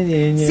singing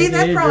in your See,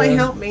 that probably eardrum.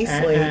 helped me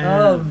sleep.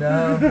 Oh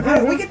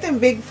no. We get them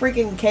big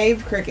freaking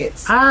cave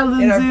crickets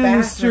Islands in our in the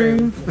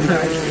bathroom. stream.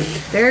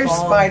 They're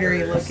Ballers.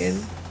 spidery looking.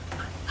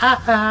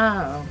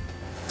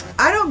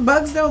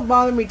 Bugs don't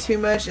bother me too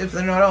much if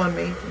they're not on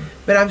me.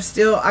 But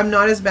I'm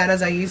not as bad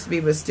as I used to be,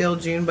 but still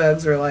June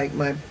bugs are like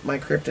my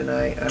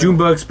kryptonite. I don't-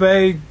 Junebug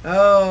Spade.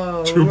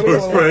 Oh.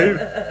 Junebug Spade.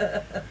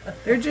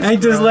 They're just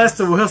Ain't this gross.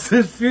 Lester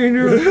Wilson's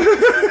funeral?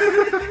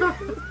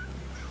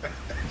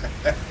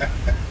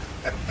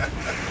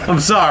 I'm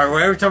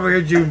sorry. Every time I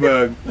hear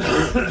Junebug,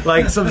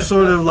 like some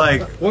sort of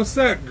like What's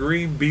that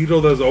green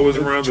beetle that's always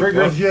around the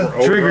Triggers you.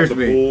 over Triggers around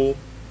the me. pool?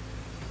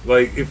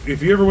 Like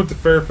if you ever went to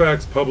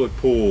Fairfax Public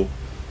Pool,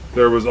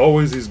 there was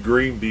always these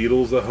green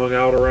beetles that hung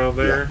out around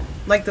there.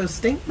 Like those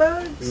stink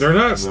bugs? They're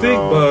not stink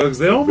No, bugs.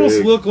 They they're almost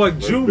big. look like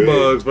They're June big.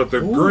 bugs, but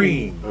they're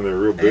green. And they're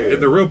real big.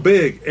 And they're real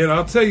big. And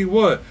I'll tell you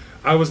what,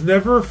 I was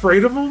never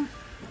afraid of them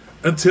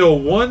until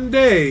one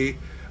day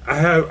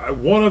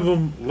one of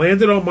them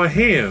landed on my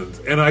hand,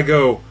 and I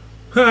go,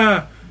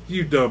 "Ha,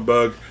 you dumb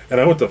bug!" And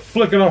I went to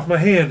flick it off my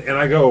hand, and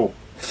I go,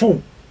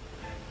 "Phoom,"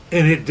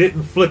 and it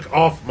didn't flick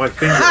off my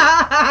finger.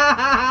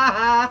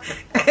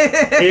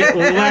 It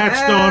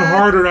latched on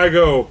harder, and I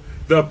go,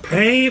 the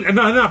pain, and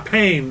not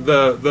pain,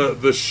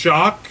 the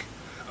shock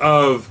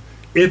of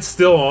it's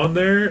still on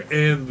there,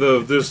 and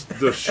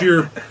the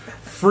sheer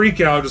freak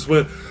out just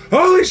went,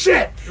 holy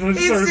shit! And I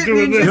just started Instant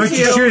doing ninja this.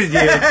 You know what you should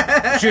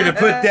have did? Should have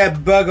put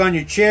that bug on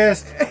your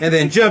chest and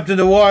then jumped in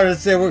the water and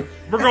said, "We're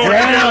We're going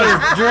together.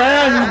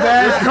 drown, you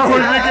bastard!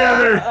 Going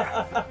together.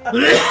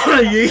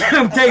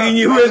 I'm taking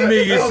you with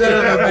me, you son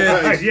of a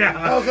bitch." Yeah.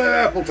 How's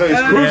that apple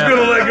taste? Who's Yeah.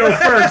 gonna let go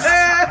first?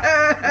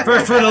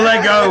 First one to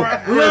let go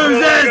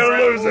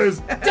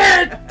loses.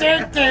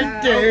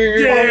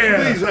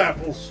 Yeah. These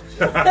apples.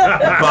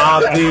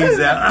 Bob these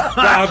out.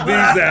 Bob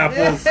these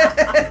apples.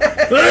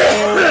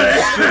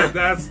 Oh shit!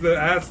 That's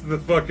the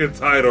fucking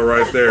title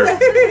right there.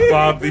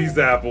 Bob these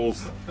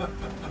apples.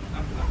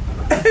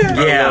 I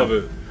love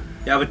it.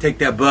 Yeah, I would take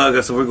that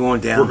bug. So we're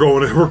going down.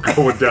 We're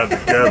going down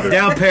together.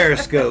 down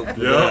Periscope. with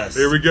Yeah. us.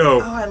 Here we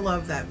go. Oh, I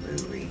love that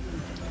movie.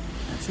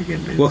 That's a good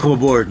movie. Welcome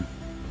aboard.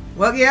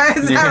 Well, yeah,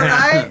 is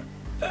that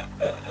right?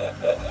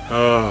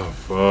 Oh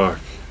fuck.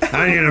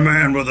 I need a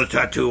man with a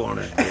tattoo on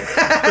his dick.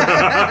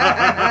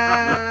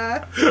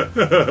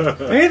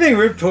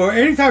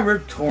 Anytime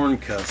Rip Torn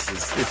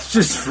cusses, it's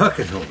just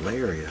fucking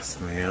hilarious,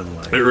 man.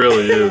 Like, It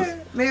really is.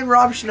 Man,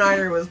 Rob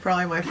Schneider was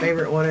probably my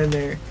favorite one in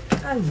there.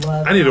 I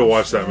love I need to Rob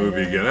watch that Schneider.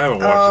 movie again. I haven't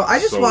watched Oh, it. I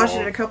just so watched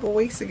long. it a couple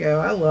weeks ago.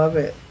 I love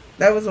it.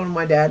 That was one of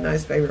my dad and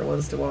I's favorite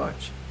ones to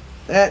watch.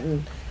 That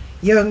and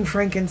Young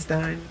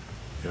Frankenstein.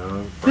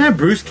 yeah,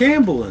 Bruce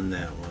Campbell in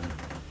that one.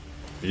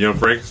 Young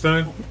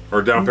Frankenstein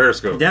or Down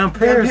Periscope. Down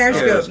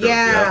Periscope. Periscope.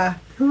 Yeah.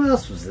 Who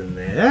else was in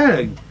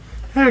there?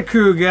 Had a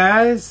crew of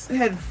guys. It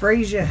had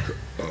Frasier.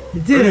 It I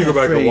did need to go have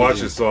back and watch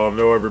Frasier. it so I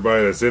know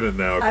everybody that's in it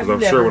now. Because I've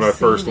I'm sure when I never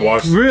first seen it.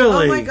 watched it.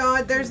 Really? Oh my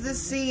god, there's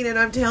this scene, and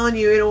I'm telling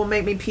you, it will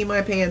make me pee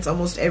my pants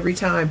almost every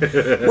time.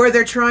 Where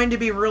they're trying to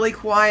be really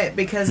quiet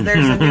because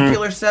there's a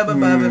nuclear sub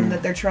above them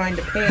that they're trying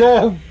to pin.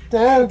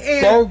 Don't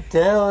And-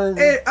 tell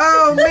it.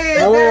 Oh man,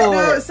 Oh.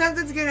 no,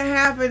 something's gonna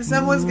happen.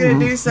 Someone's gonna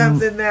do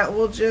something that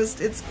will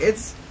just it's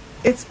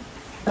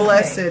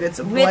blessed. It's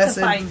a We have to blessed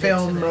find it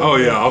film tonight. moment. Oh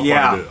yeah, I'll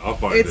Yeah. find it. I'll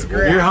find It's it.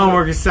 great. Your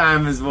homework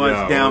assignment is watch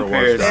Yeah, Down we're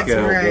gonna watch that. Periscope.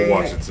 That's We'll great.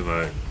 watch it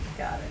tonight.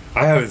 Got it.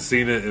 I haven't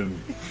seen it in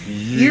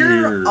years.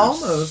 You're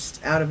almost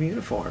out of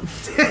uniform.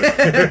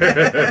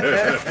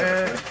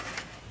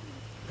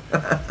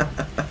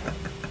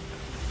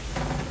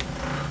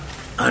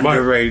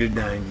 Underrated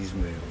 90s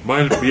movie.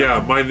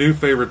 My new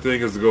favorite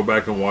thing is to go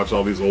back and watch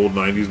all these old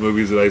 '90s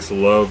movies that I used to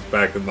love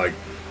back in like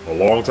a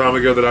long time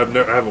ago that I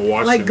haven't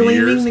watched Like in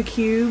Gleaming years. the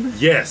Cube.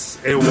 Yes,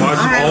 and watch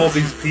I- all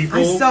these people.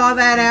 I saw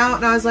that out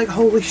and I was like,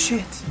 holy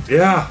shit.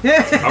 Yeah,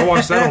 I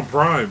watched that on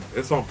Prime.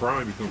 It's on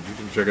Prime. You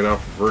can check it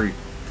out for free.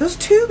 Those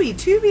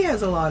Tubi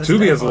has a lot of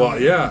Tubi stuff has a on lot.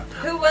 it.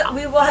 Yeah,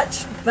 We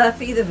watched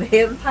Buffy the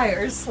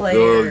Vampire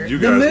Slayer. you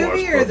The guys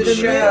movie watched or Buffy the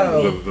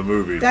show? The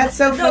movie. That's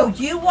so No, fun.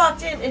 you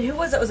walked in, and who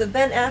was it? Was it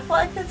Ben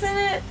Affleck that's in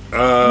it?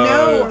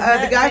 No,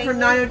 Matt the guy Damon? from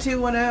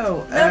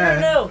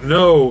 90210. No.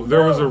 No,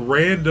 there was No. a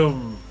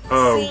random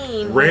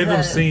Scene with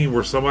a- scene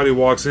where somebody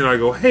walks in. I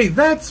go, "Hey,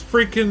 that's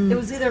freaking." It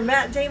was either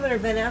Matt Damon or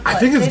Ben Affleck. I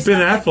think it's They Ben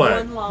just have, like,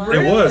 Affleck. one line.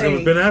 It was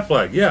Really? Ben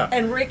Affleck. Yeah,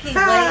 And Ricky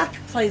Ah. Lake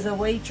plays a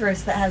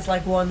waitress that has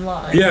like one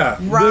line. yeah.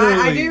 Right, I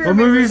literally, do What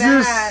remember movie is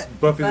this? that.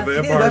 Buffy the Buffy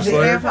Vampire Buffy the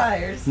Slayer.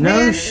 Vampires. No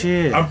Man.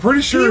 shit. I'm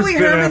pretty sure Pee it's Wee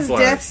Ben Herman's Affleck.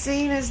 death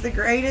scene is the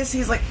greatest.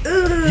 He's like,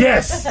 ugh.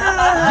 Yes,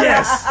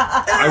 yes.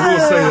 I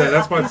will say that.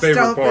 That's my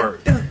favorite Stomping.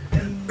 part.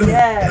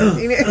 Yes.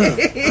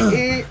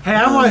 Hey,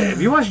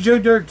 have you watched Joe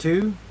Dirt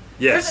too?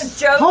 There's Yes. a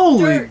joke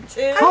Holy- dirt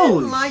too. I Holy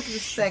didn't like the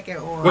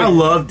second one. I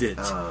loved it.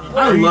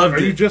 I loved Are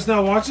you it. just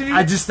now watching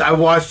it? I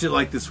watched it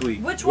like this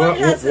week. Which one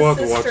has we'll have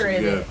his to watch sister it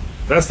in again. it?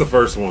 That's the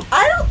first one.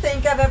 I don't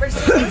think I've ever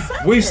seen the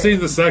second. We've seen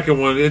the second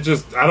one. It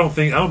just I don't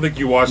think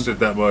you watched it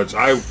that much.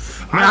 I've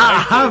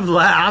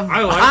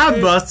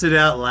it. busted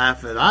out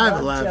laughing.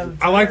 I've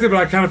laughed. I liked it, but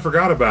I kind of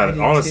forgot about it.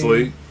 did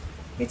Honestly, too.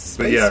 It's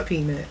But Space yeah.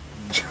 Peanut.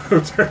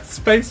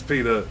 Space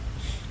Peanut.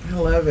 I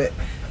love it.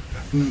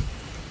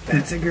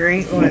 That's a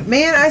great one.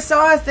 Man, I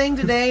saw a thing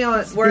today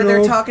on where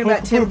they're talking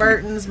about Tim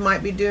Burton's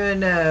might be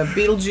doing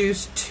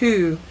Beetlejuice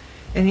 2,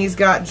 and he's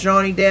got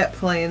Johnny Depp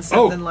playing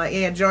something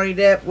Johnny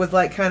Depp with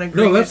like kind of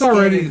No, that's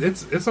already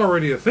it's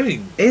already a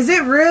thing. Is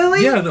it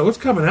really? Yeah, no, it's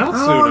coming out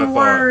soon. Oh, I I'm thought.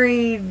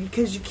 worried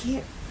because you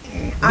can't.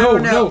 I No,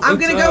 don't know. no, I'm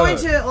gonna it's, go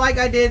into it like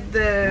I did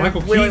the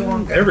Michael Willy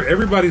Keaton. Wonka.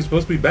 Everybody's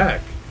supposed to be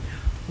back.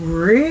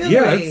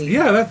 Really?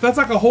 Yeah, that's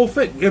like a whole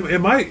thing.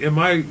 Am I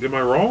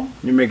wrong?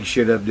 You're making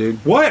shit up,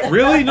 dude. What?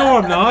 Really? No,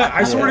 I'm not.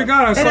 I swear to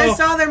God, I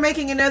saw they're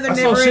making another I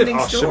saw shit. never-ending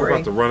Oh, shit, we're story.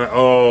 about to run it.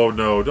 Oh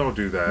no, don't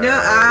do that. No,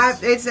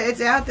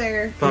 it's out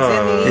there. It's in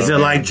the Is it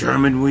like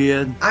German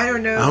weird? I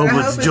don't know. I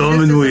hope it's just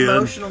German as weird.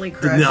 emotionally The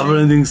crushing.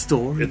 never-ending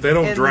story. If they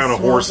don't And drown the a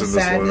horse swamp in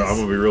of this one, sadness. I'm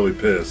gonna be really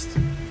pissed.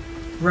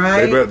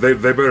 Right? They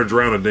better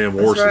drown a damn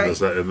horse right. in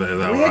this. In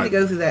that We one. had to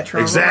go through that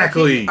trauma.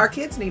 Exactly. Our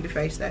kids need to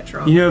face that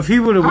trauma. You know, if he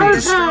would have Heart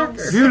went,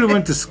 attacks. if he would have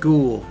went to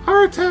school,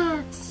 Heart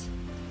attacks.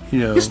 you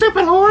know, You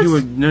stupid horse. he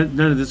would, none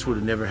of this would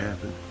have never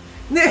happened.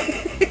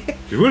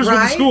 You would have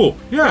went to school.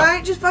 Yeah.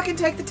 Right? Just fucking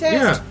take the test.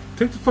 Yeah.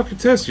 Take the fucking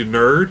test, you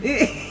nerd.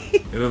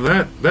 And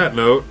on that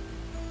note,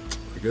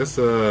 I guess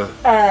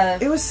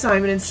It was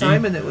Simon and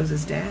Simon that was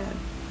his dad.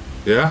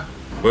 yeah.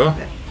 Well,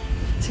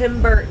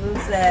 Tim Burton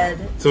said,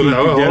 so Keep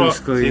now, your hold on. ducks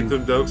clean. Keep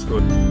them ducks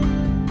clean.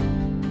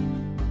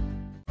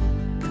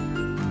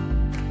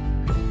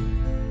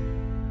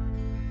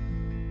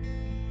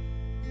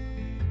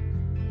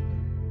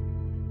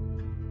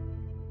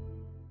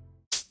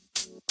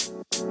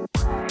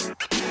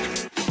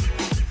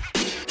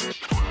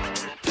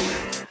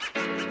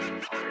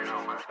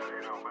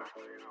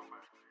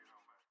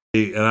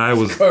 And I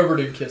was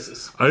Covered in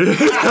kisses. I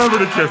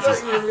covered in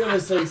kisses. You were gonna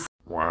say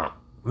Wow.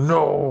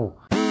 No.